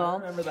Sinkhole. I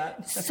remember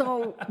that.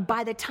 So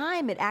by the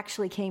time it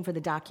actually came for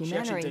the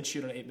documentary. She actually did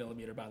shoot on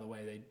 8mm, by the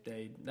way.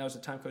 That was a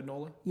Time Code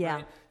NOLA? Yeah.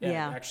 Right?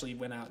 Yeah. They actually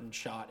went out and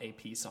shot a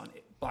piece on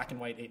black and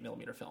white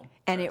 8mm film.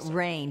 And it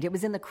rained. It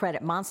was in the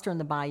credit. Monster in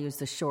the Bayou is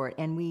the short.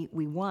 And we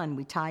won.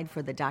 We tied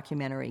for the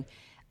documentary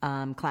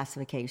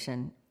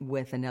classification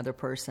with another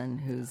person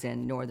who's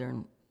in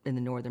the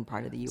northern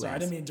part of the U.S. Sorry, I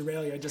didn't mean to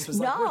derail you. I just was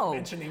worth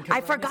mentioning.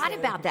 I forgot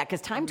about that because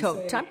Time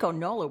Code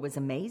NOLA was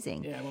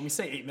amazing. Yeah, when we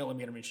say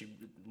 8mm, I mean she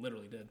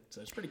literally did.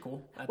 So it's pretty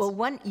cool.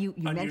 That's you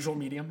unusual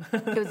medium.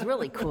 It was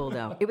really cool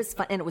though. It was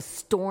fun, and it was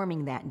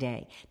storming that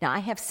day. Now I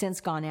have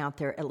since gone out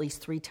there at least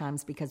 3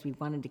 times because we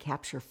wanted to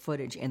capture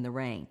footage in the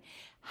rain.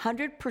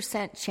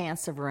 100%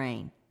 chance of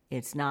rain.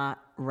 It's not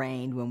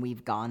rained when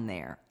we've gone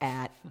there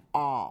at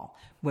all,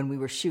 when we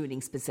were shooting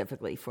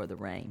specifically for the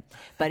rain.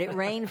 But it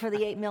rained for the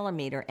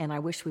 8mm, and I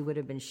wish we would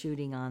have been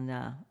shooting on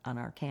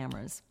our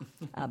cameras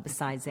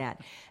besides that.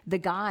 The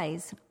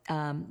guys,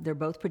 they're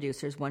both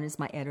producers. One is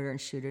my editor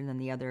and shooter, and then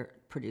the other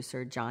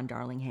producer, John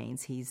Darling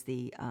Haynes, he's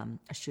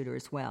a shooter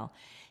as well.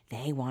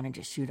 They wanted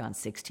to shoot on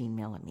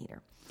 16mm,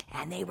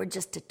 and they were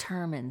just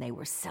determined. They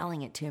were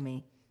selling it to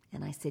me.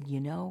 And I said,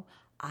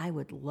 I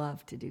would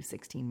love to do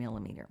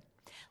 16mm.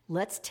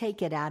 Let's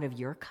take it out of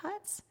your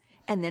cuts,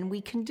 and then we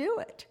can do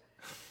it.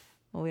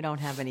 Well, we don't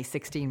have any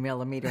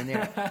 16mm in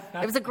there.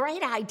 It was a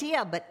great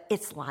idea, but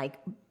it's like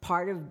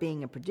part of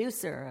being a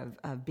producer,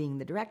 of being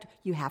the director,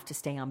 you have to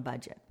stay on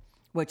budget,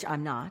 which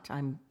I'm not.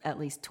 I'm at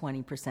least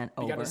 20%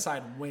 over. You got to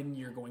decide when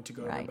you're going to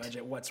go over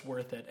budget, what's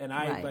worth it. And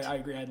I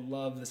agree. I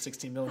love the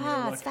 16mm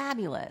look. It's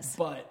fabulous.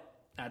 But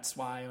that's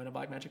why I own a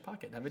Blackmagic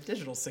Pocket. I have a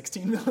digital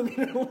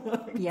 16mm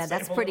one. Yeah,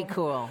 that's pretty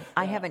cool.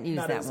 I haven't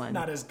used that one.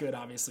 Not as good,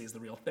 obviously, as the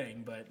real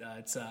thing, but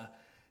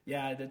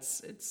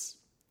it's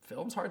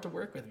film's hard to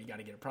work with. You got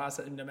to get a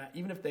process.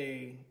 Even if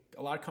a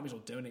lot of companies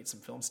will donate some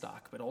film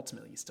stock, but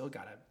ultimately you still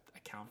got to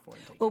account for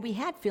it. Well, we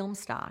had film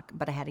stock,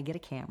 but I had to get a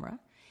camera.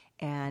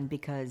 And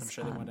because I'm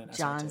sure they wanted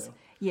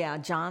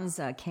an John's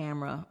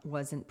camera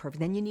wasn't perfect.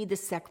 Then you need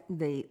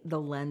the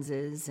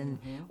lenses and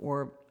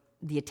or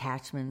the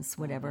attachments,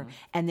 whatever,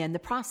 and then the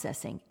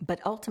processing. But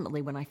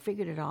ultimately, when I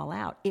figured it all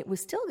out, it was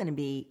still going to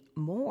be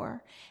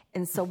more.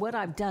 And so what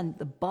I've done,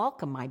 the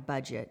bulk of my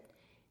budget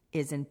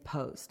is in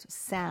post,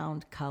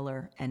 sound,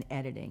 color, and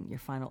editing, your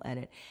final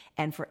edit.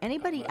 And for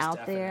anybody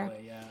out there,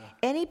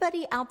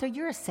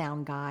 you're a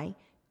sound guy,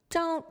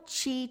 don't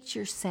cheat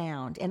your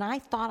sound. And I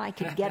thought I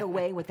could get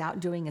away without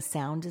doing a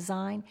sound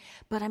design.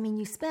 But,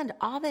 you spend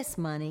all this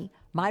money,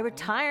 my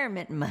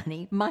retirement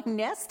money, my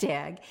nest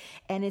egg,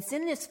 and it's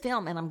in this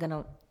film, and I'm going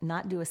to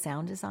not do a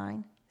sound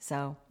design.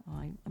 So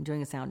I'm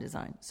doing a sound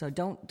design. So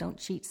don't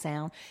cheat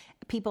sound.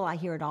 People, I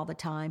hear it all the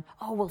time,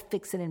 we'll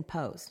fix it in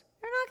post.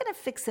 Going to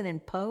fix it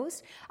in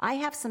post. I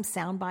have some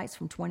sound bites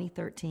from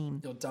 2013.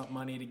 You'll dump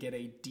money to get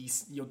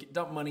you'll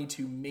dump money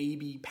to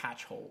maybe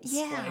patch holes.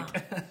 Yeah.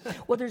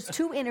 Well, there's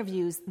 2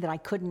 interviews that I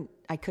couldn't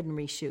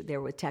reshoot. They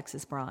were with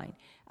Texas Brian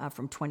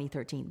from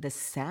 2013. The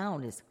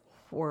sound is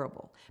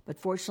horrible, but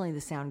fortunately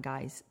the sound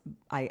guys,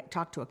 I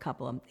talked to a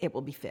couple of them, it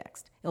will be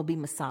fixed. It'll be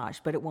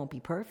massaged, but it won't be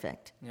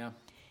perfect. Yeah.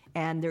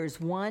 And there's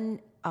one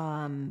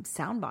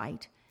sound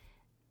bite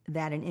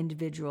that an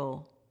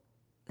individual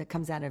that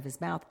comes out of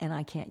his mouth, and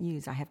I can't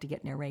use. I have to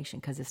get narration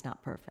because it's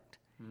not perfect.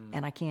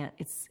 And I can't,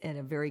 it's in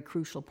a very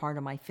crucial part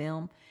of my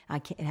film.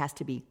 It has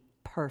to be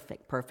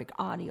perfect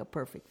audio,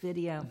 perfect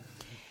video.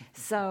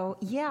 So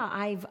yeah,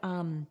 I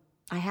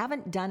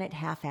haven't done it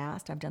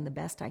half-assed. I've done the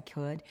best I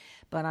could.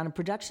 But on a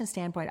production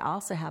standpoint, I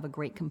also have a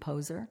great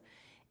composer.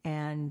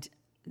 And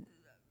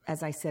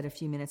as I said a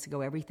few minutes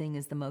ago, everything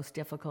is the most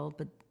difficult,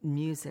 but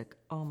music,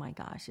 oh my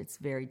gosh, it's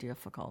very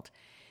difficult.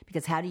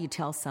 Because how do you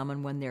tell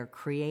someone when they're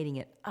creating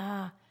it,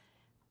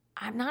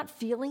 I'm not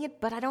feeling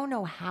it, but I don't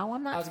know how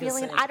I'm not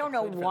feeling it. I don't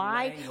know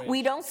why.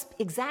 We don't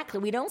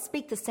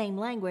speak the same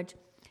language.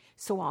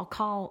 So I'll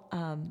call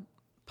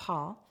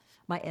Paul,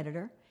 my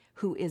editor,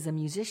 who is a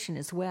musician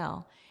as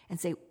well, and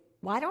say,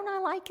 why don't I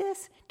like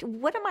this?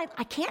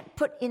 I can't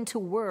put into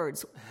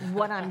words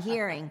what I'm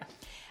hearing.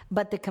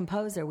 But the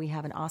composer, we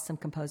have an awesome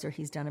composer.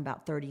 He's done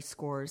about 30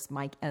 scores,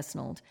 Mike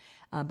Esnold,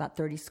 about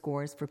 30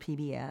 scores for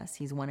PBS.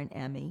 He's won an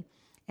Emmy.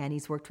 And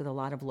he's worked with a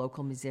lot of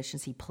local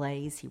musicians. He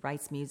plays, he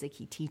writes music,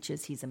 he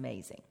teaches. He's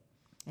amazing.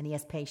 And he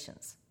has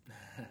patience.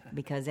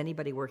 Because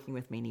anybody working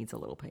with me needs a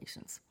little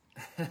patience.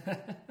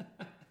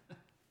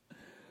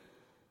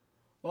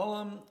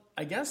 Well,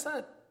 I guess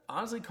that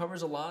honestly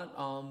covers a lot.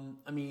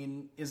 I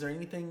mean, is there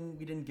anything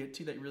we didn't get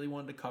to that you really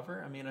wanted to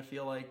cover? I mean, I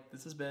feel like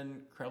this has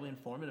been incredibly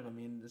informative. I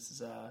mean, this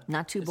is...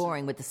 not too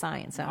boring with the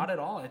science, huh? Not at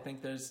all. I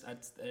think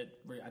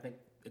I think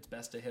it's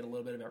best to hit a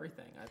little bit of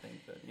everything. I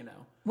think that,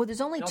 Well,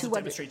 there's only it two also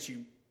demonstrates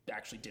you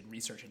actually did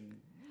research and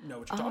know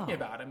what you're talking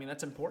about. I mean,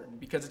 that's important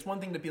because it's one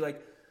thing to be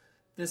like,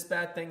 this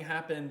bad thing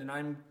happened and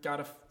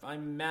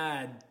I'm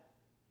mad.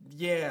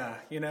 Yeah.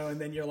 And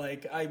then you're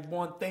like, I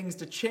want things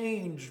to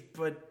change,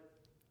 but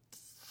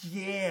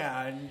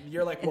yeah. And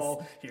you're like,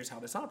 well, here's how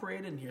this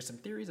operated and here's some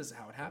theories. This is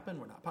how it happened.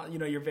 We're not,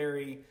 you're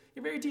very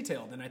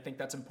detailed. And I think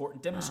that's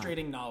important.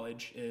 Demonstrating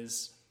knowledge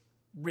is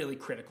really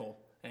critical.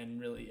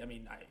 And really, I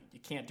mean, you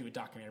can't do a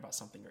documentary about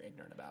something you're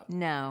ignorant about.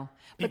 No.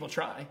 People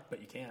try,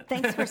 but you can't.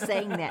 Thanks for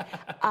saying that.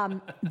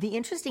 The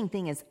interesting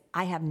thing is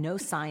I have no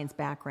science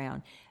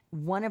background.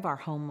 One of our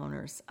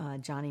homeowners,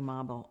 Johnny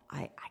Mobble,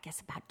 I guess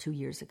about 2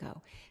 years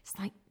ago, it's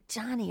like,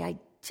 Johnny, I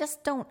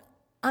just don't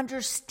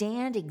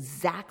understand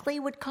exactly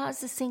what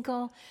caused the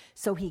sinkhole.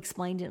 So he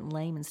explained it in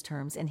layman's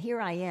terms. And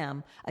here I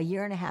am, a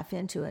year and a half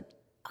into it.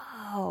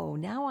 Oh,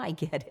 now I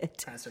get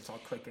it. Kind of starts all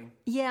clicking.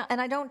 Yeah, and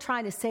I don't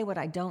try to say what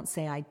I don't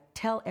say. I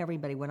tell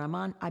everybody when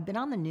I've been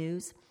on the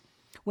news.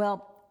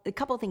 Well, a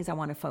couple of things I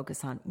want to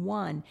focus on.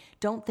 One,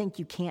 don't think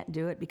you can't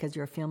do it because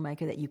you're a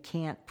filmmaker, that you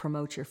can't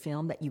promote your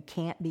film, that you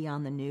can't be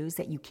on the news,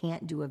 that you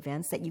can't do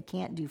events, that you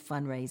can't do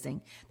fundraising.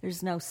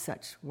 There's no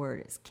such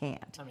word as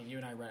can't. I mean, you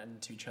and I run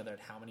into each other at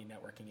how many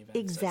networking events?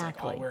 Exactly. So it's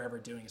like all we're ever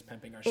doing is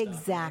pimping our stuff.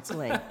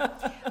 Exactly.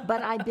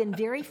 But I've been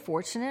very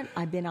fortunate.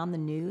 I've been on the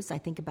news, I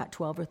think, about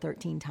 12 or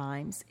 13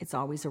 times. It's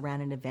always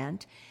around an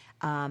event.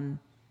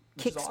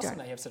 Which is awesome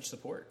that you have such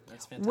support.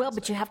 That's fantastic. Well,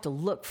 but you have to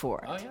look for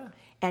it. Oh, yeah.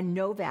 And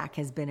Novak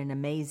has been an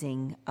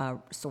amazing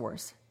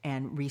source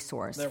and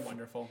resource. They're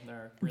wonderful.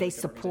 They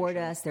support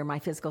us. They're my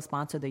fiscal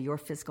sponsor. They're your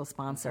fiscal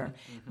sponsor.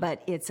 Mm-hmm.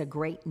 But it's a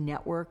great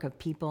network of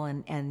people,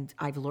 and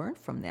I've learned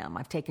from them.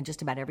 I've taken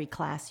just about every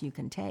class you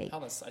can take. I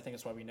think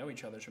that's why we know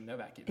each other from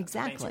Novak.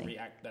 Exactly.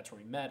 That's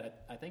where we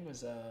met. I think it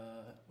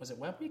was it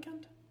Web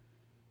Weekend?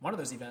 One of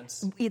those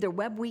events. Either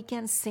Web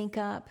Weekend, Sync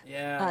Up,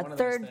 yeah,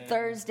 Third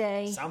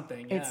Thursday.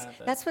 Something, yeah.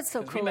 That's what's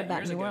so cool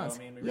about New Orleans. I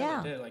mean, we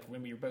really did, like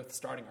when we were both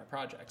starting our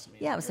projects. I mean,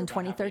 yeah, it was in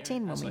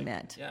 2013 when we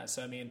met. Yeah,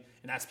 so I mean,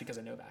 and that's because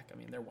of Novak. I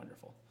mean, they're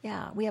wonderful.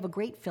 Yeah, we have a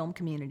great film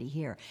community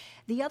here.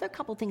 The other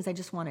couple things I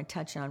just want to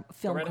touch on,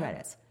 film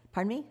credits.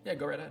 Pardon me? Yeah,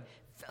 go right ahead.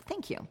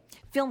 Thank you.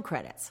 Film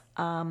credits.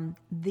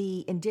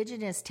 The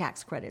indigenous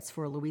tax credits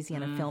for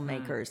Louisiana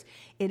filmmakers.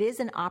 It is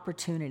an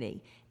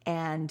opportunity,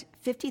 and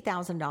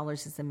 $50,000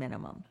 is the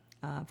minimum.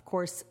 Of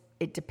course,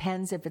 it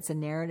depends if it's a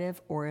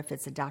narrative or if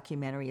it's a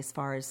documentary as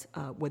far as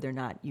whether or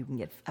not you can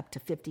get up to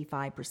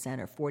 55%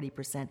 or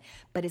 40%,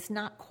 but it's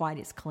not quite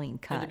as clean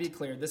cut. And to be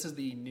clear, this is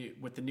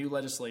with the new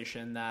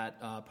legislation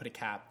that put a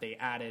cap. They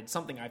added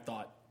something I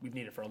thought we've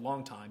needed for a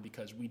long time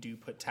because we do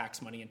put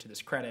tax money into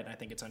this credit. I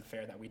think it's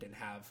unfair that we didn't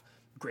have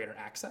greater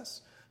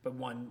access. But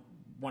one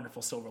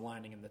wonderful silver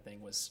lining in the thing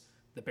was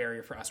the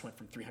barrier for us went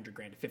from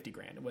 $300,000 to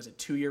 $50,000. It was a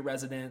 2-year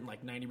resident,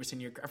 like 90%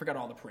 of your. I forgot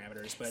all the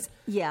parameters, but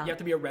you have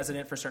to be a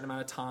resident for a certain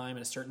amount of time,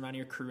 and a certain amount of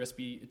your crew has to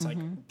be. It's like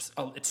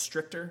it's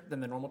stricter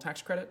than the normal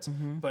tax credits.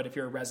 But if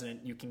you're a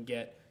resident, you can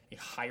get a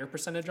higher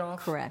percentage off.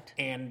 Correct.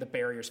 And the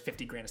barrier is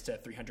 $50,000 instead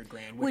of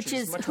 $300,000, which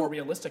is much more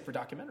realistic for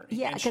documentary.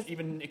 Yeah, and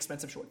even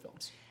expensive short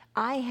films.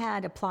 I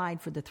had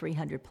applied for the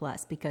 300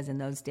 plus because in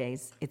those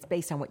days it's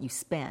based on what you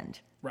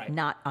spend. Right.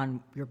 Not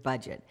on your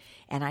budget.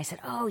 And I said,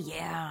 "Oh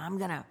yeah, I'm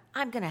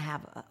gonna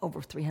have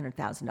over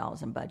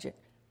 $300,000 in budget."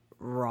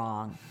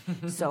 Wrong.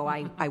 So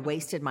I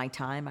wasted my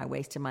time. I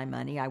wasted my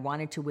money. I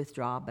wanted to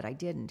withdraw, but I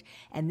didn't.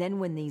 And then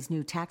when these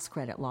new tax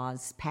credit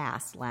laws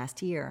passed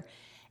last year,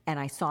 and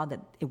I saw that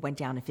it went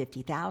down to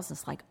 $50,000,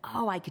 it's like,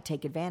 oh, I could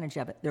take advantage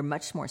of it. They're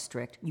much more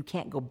strict. You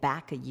can't go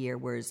back a year,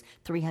 whereas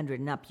 300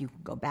 and up, you can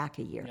go back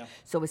a year. Yeah.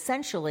 So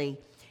essentially,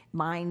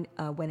 Mine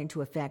went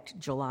into effect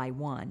July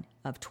 1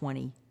 of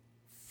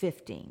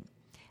 2015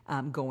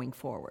 going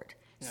forward.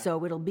 Yeah.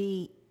 So it'll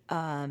be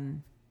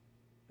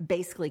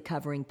basically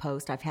covering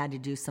post. I've had to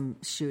do some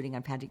shooting.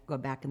 I've had to go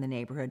back in the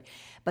neighborhood.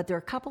 But there are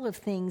a couple of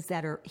things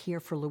that are here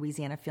for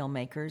Louisiana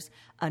filmmakers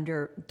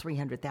under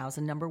 $300,000.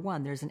 Number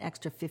one, there's an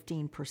extra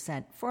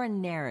 15% for a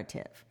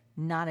narrative,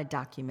 not a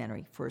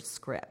documentary, for a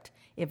script,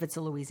 if it's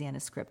a Louisiana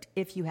script,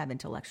 if you have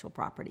intellectual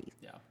property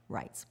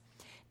rights.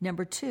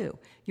 Number two,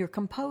 your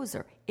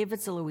composer, if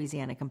it's a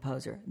Louisiana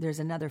composer, there's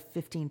another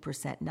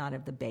 15%, not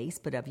of the base,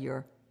 but of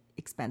your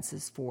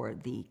expenses for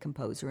the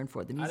composer and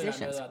for the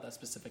musicians. I didn't know that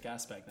specific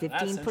aspect.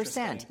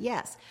 15%,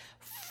 yes.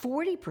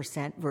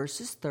 40%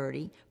 versus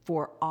 30%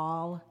 for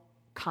all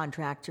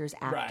contractors,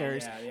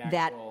 actors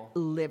that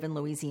live in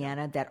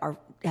Louisiana that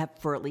have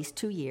for at least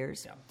 2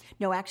 years. Yeah.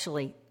 No,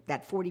 actually,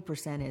 that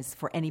 40% is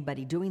for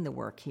anybody doing the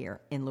work here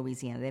in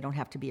Louisiana. They don't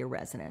have to be a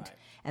resident,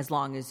 as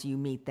long as you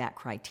meet that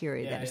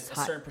criteria. Yeah, that is a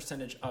certain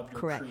percentage of your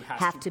crew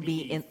have to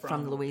be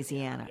from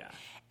Louisiana. Yeah.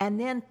 And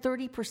then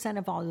 30%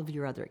 of all of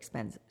your other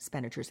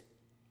expenditures,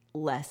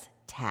 less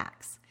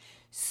tax.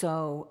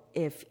 So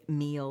if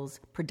meals,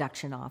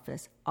 production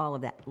office, all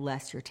of that,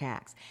 less your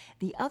tax.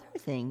 The other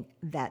thing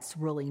that's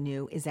really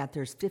new is that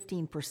there's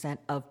 15%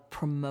 of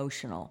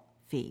promotional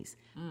fees.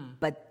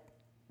 But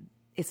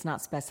it's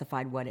not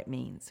specified what it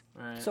means.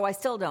 Right. So I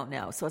still don't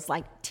know. So it's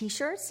like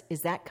T-shirts,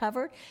 is that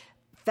covered?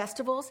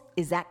 Festivals,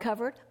 is that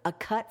covered? A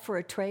cut for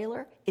a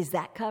trailer, is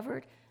that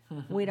covered?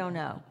 We don't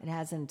know. It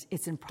hasn't.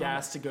 It's in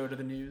gas to go to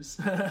the news.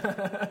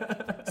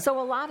 So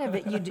a lot of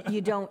it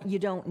you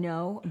don't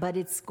know, but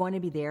it's going to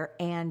be there.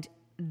 And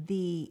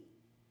the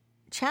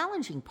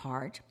challenging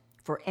part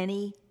for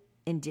any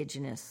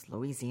indigenous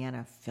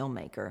Louisiana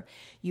filmmaker,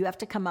 you have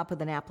to come up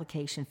with an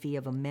application fee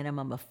of a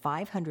minimum of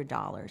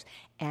 $500,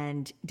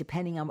 and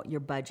depending on what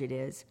your budget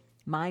is,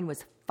 mine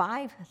was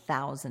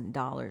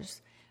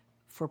 $5,000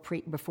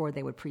 before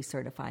they would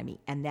pre-certify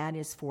me, and that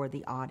is for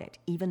the audit,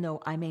 even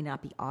though I may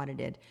not be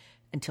audited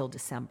until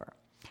December.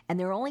 And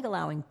they're only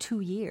allowing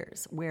 2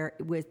 years, where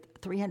with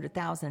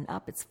 $300,000 and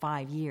up, it's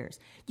 5 years.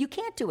 You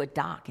can't do a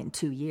doc in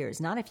 2 years,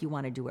 not if you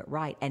want to do it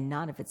right, and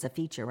not if it's a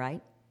feature,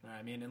 right?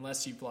 I mean,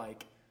 unless you've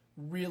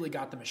really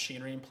got the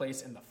machinery in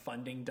place and the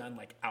funding done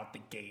out the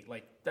gate.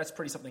 That's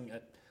something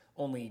that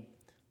only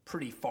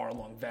pretty far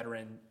along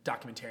veteran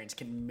documentarians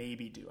can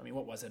maybe do. I mean,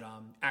 what was it?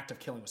 Act of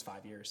Killing was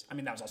 5 years. I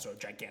mean, that was also a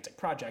gigantic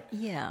project.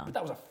 Yeah. But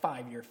that was a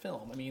 5-year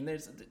film. I mean,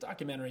 there's the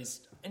documentaries,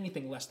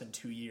 anything less than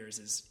 2 years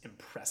is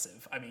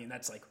impressive. I mean,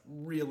 that's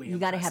really you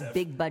got to have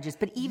big budgets.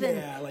 But even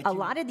a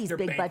lot of these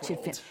big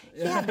budget films.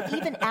 Yeah, but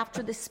even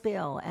after the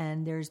spill,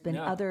 and there's been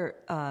other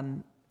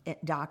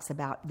docs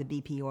about the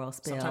BP oil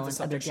spill sometimes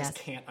and the other subjects just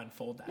can't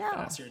unfold that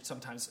fast.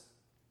 Sometimes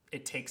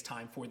it takes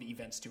time for the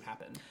events to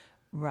happen.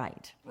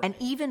 Right. And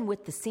even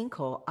with the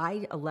sinkhole,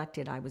 I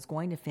was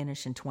going to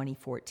finish in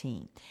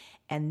 2014.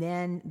 And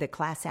then the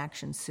class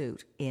action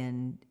suit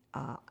in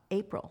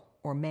April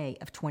or May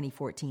of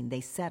 2014, they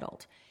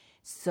settled.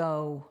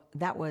 So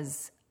that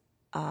was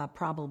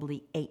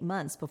probably 8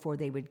 months before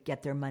they would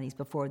get their monies,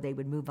 before they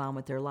would move on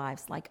with their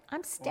lives.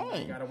 I'm staying. Well,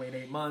 you got to wait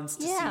 8 months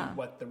to see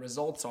what the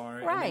results are.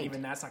 Right. And then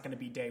even that's not going to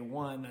be day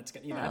one. That's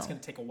going to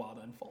take a while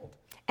to unfold.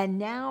 And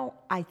now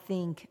I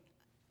think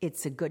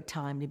it's a good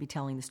time to be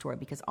telling the story,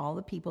 because all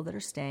the people that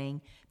are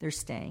staying, they're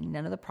staying.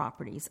 None of the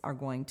properties are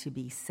going to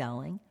be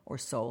selling or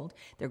sold.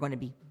 They're going to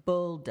be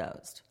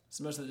bulldozed.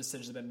 So most of the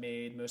decisions have been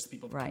made. Most of the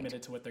people have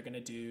committed to what they're going to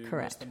do.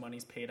 Correct. Most of the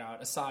money's paid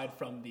out, aside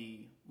from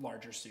the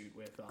larger suit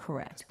with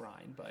Correct.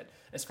 Brine. But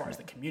as far as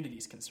the community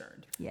is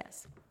concerned.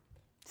 Yes.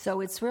 So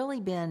it's really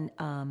been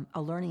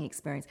a learning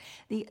experience.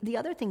 The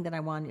other thing that I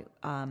want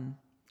to,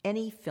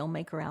 any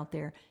filmmaker out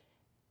there,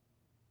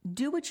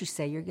 do what you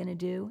say you're going to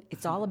do.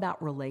 It's all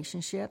about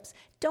relationships.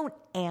 Don't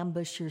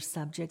ambush your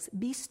subjects.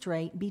 Be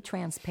straight, be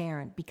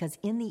transparent, because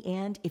in the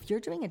end, if you're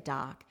doing a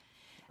doc,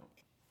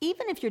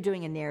 even if you're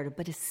doing a narrative,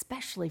 but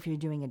especially if you're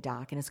doing a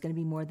doc, and it's going to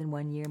be more than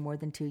 1 year, more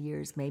than 2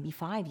 years, maybe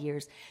 5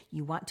 years,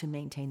 you want to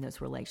maintain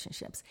those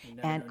relationships.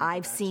 And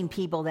I've seen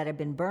people that have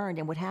been burned,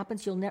 and what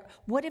happens,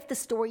 what if the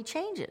story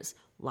changes,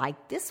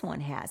 like this one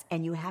has,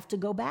 and you have to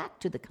go back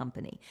to the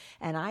company?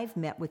 And I've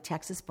met with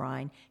Texas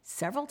Brine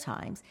several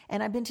times,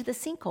 and I've been to the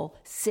sinkhole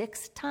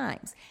 6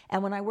 times.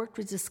 And when I worked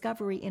with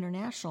Discovery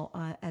International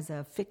as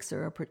a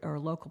fixer or a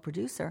local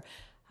producer,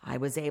 I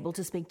was able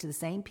to speak to the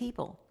same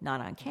people,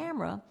 not on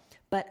camera,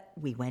 but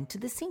we went to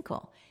the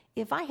sinkhole.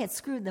 If I had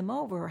screwed them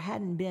over or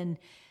hadn't been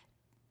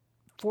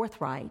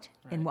forthright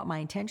in what my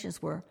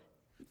intentions were,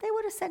 they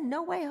would have said,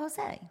 "No way,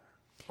 Jose."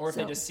 Or if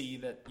they just see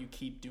that you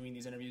keep doing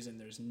these interviews and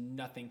there's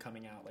nothing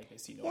coming out, like they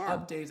see no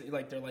updates,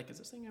 they're like, "Is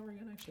this thing ever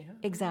going to actually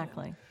happen?"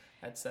 Exactly.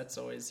 And that's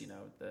always,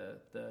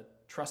 the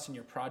trust in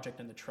your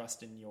project and the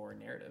trust in your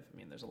narrative. I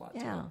mean, there's a lot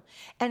to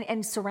it.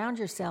 And surround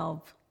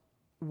yourself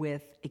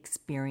with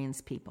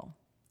experienced people.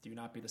 Do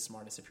not be the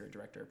smartest if you're a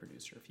director or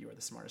producer. If you are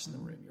the smartest in the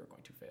room, you're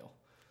going to fail.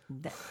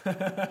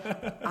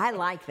 I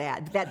like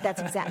that.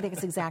 That's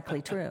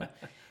exactly true.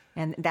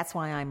 And that's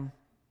why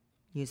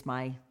use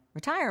my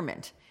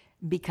retirement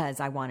because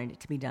I wanted it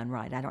to be done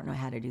right. I don't know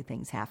how to do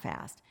things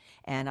half-assed.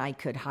 And I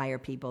could hire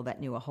people that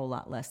knew a whole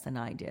lot less than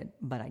I did,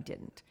 but I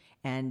didn't.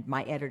 And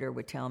my editor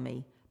would tell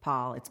me,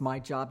 Paul, it's my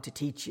job to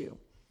teach you.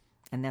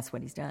 And that's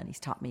what he's done. He's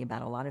taught me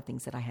about a lot of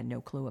things that I had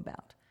no clue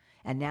about.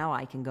 And now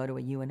I can go to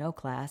a UNO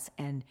class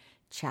and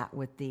chat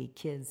with the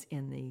kids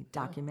in the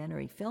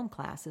documentary film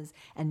classes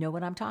and know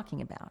what I'm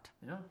talking about.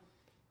 Yeah.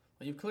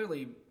 Well, you've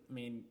clearly,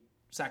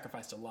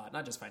 sacrificed a lot,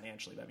 not just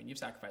financially, but you've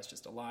sacrificed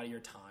just a lot of your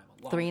time.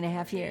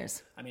 3.5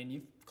 years.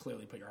 You've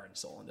clearly put your heart and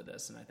soul into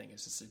this, and I think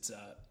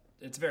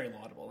it's very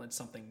laudable. It's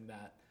something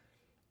that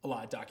a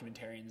lot of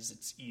documentarians,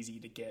 it's easy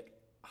to get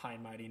high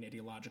and mighty and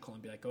ideological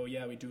and be like, oh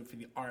yeah, we do it for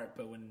the art,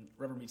 but when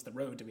rubber meets the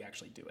road, do we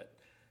actually do it?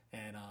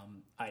 And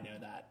I know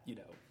that,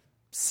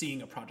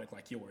 seeing a project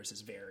like yours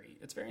is very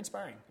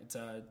inspiring.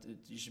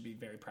 You should be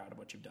very proud of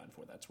what you've done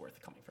for that's worth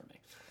coming from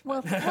me.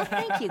 Well,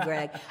 thank you,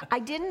 Greg.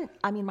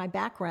 My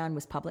background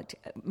was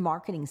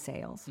marketing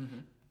sales.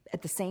 Mm-hmm.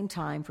 At the same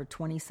time, for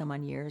 20 some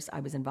odd years,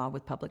 I was involved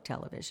with public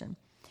television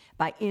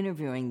by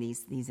interviewing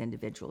these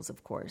individuals,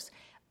 of course.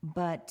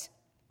 But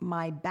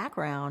my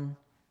background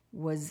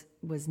was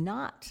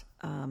not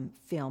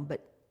film,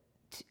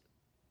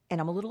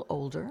 and I'm a little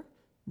older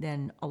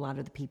than a lot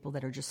of the people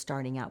that are just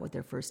starting out with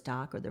their first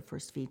doc or their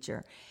first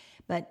feature.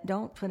 But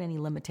don't put any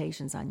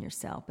limitations on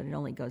yourself. But it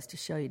only goes to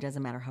show you, it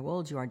doesn't matter how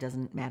old you are, it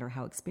doesn't matter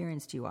how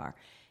experienced you are,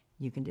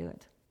 you can do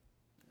it.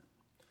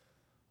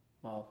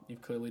 Well,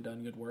 you've clearly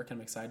done good work, and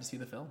I'm excited to see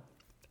the film.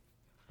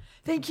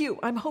 Thank you.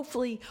 I'm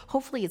hopefully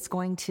it's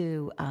going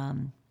to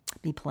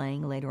be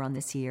playing later on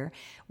this year.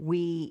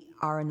 We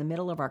are in the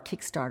middle of our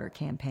Kickstarter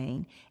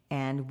campaign,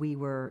 and we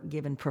were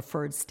given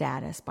preferred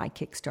status by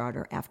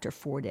Kickstarter after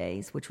 4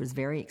 days, which was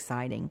very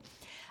exciting.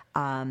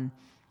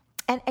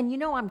 And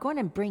I'm going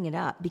to bring it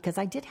up because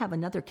I did have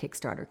another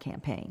Kickstarter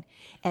campaign,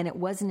 and it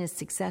wasn't as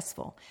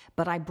successful.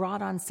 But I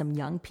brought on some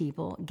young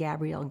people.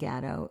 Gabrielle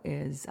Gatto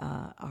is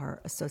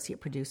our associate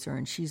producer,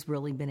 and she's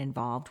really been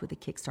involved with the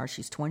Kickstarter.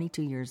 She's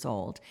 22 years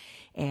old,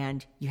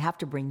 and you have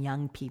to bring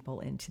young people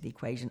into the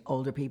equation,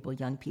 older people,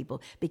 young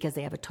people, because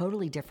they have a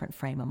totally different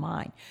frame of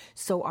mind.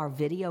 So our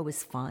video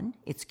is fun,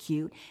 it's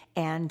cute,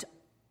 and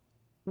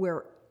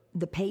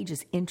the page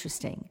is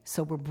interesting,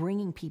 so we're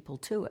bringing people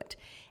to it.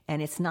 And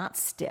it's not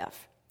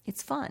stiff.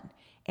 It's fun.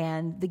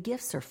 And the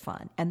gifts are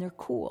fun, and they're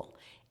cool.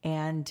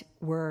 And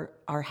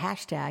our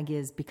hashtag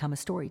is become a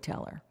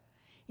storyteller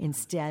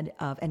instead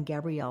of, and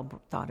Gabrielle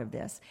thought of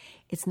this,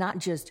 it's not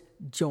just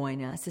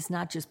join us. It's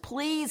not just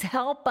please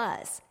help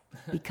us.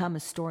 Become a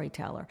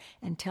storyteller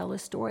and tell a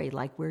story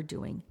like we're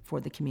doing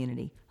for the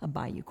community of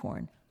Bayou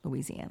Corn,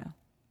 Louisiana.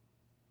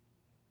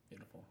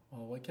 Beautiful.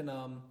 Well,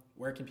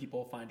 where can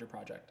people find your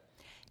project?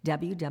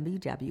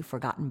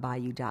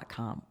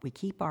 www.forgottenbayou.com. We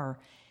keep our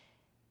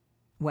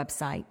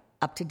website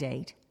up to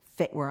date.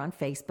 We're on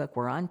Facebook,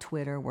 we're on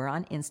Twitter, we're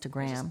on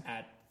Instagram. Just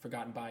at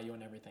Forgotten Bayou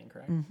and everything,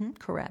 correct? Mm-hmm,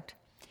 correct.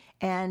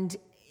 And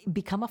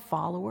become a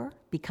follower,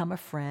 become a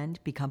friend,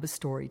 become a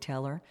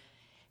storyteller.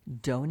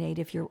 Donate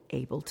if you're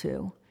able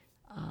to.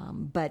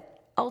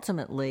 But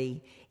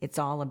ultimately, it's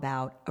all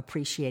about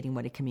appreciating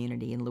what a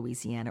community in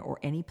Louisiana or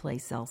any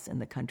place else in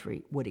the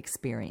country would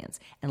experience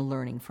and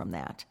learning from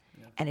that.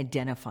 And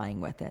identifying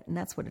with it. And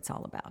that's what it's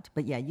all about.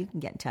 But yeah, you can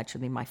get in touch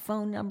with me. My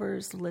phone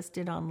number's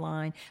listed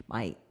online,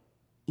 my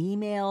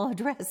email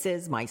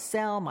addresses, my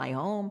cell, my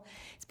home.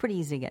 It's pretty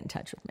easy to get in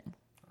touch with me.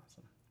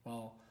 Awesome.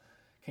 Well,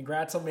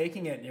 congrats on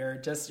making it.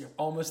 You're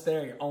almost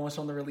there. You're almost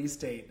on the release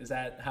date.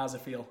 How's it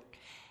feel?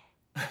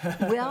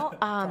 Well,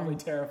 probably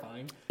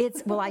terrifying.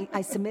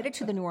 I submitted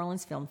to the New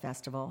Orleans Film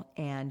Festival,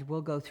 and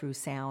we'll go through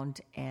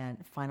sound and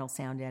final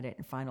sound edit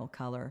and final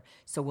color.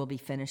 So we'll be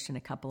finished in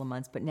a couple of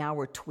months. But now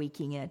we're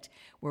tweaking it.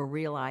 We're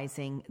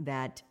realizing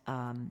that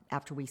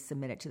after we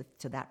submit it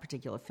to that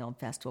particular film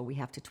festival, we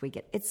have to tweak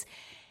it. It's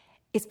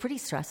pretty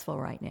stressful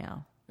right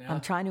now. Yeah.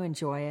 I'm trying to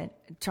enjoy it,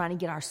 trying to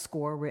get our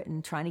score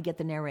written, trying to get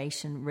the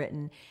narration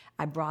written.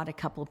 I brought a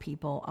couple of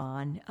people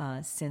on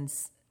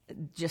since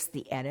just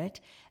the edit.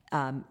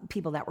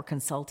 People that were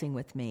consulting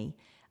with me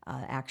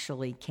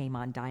actually came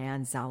on.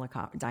 Diana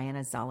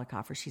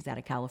Zollicoffer, she's out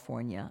of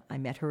California. I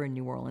met her in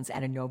New Orleans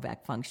at a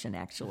Novak function,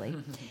 actually.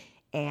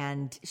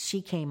 And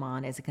she came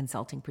on as a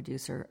consulting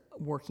producer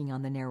working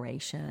on the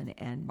narration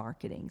and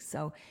marketing.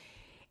 So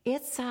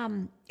it's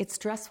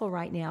stressful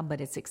right now, but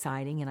it's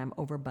exciting, and I'm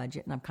over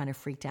budget, and I'm kind of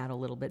freaked out a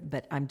little bit,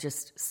 but I'm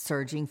just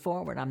surging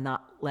forward. I'm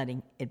not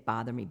letting it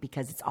bother me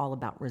because it's all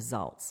about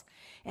results.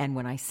 And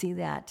when I see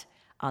that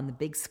on the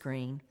big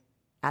screen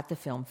at the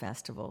film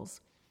festivals,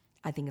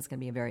 I think it's going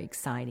to be a very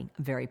exciting,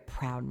 a very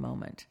proud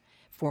moment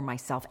for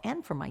myself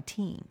and for my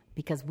team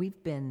because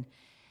we've been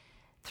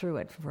through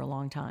it for a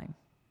long time.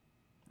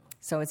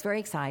 So it's very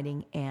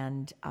exciting.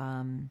 And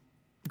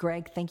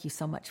Greg, thank you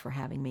so much for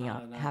having me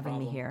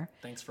me here.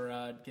 Thanks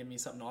for giving me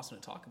something awesome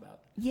to talk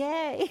about.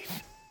 Yay!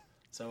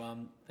 So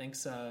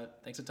thanks a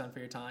ton for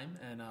your time,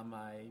 and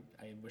I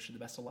wish you the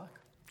best of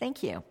luck.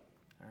 Thank you.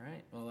 All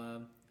right.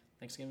 Well,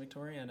 thanks again,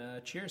 Victoria,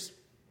 and cheers.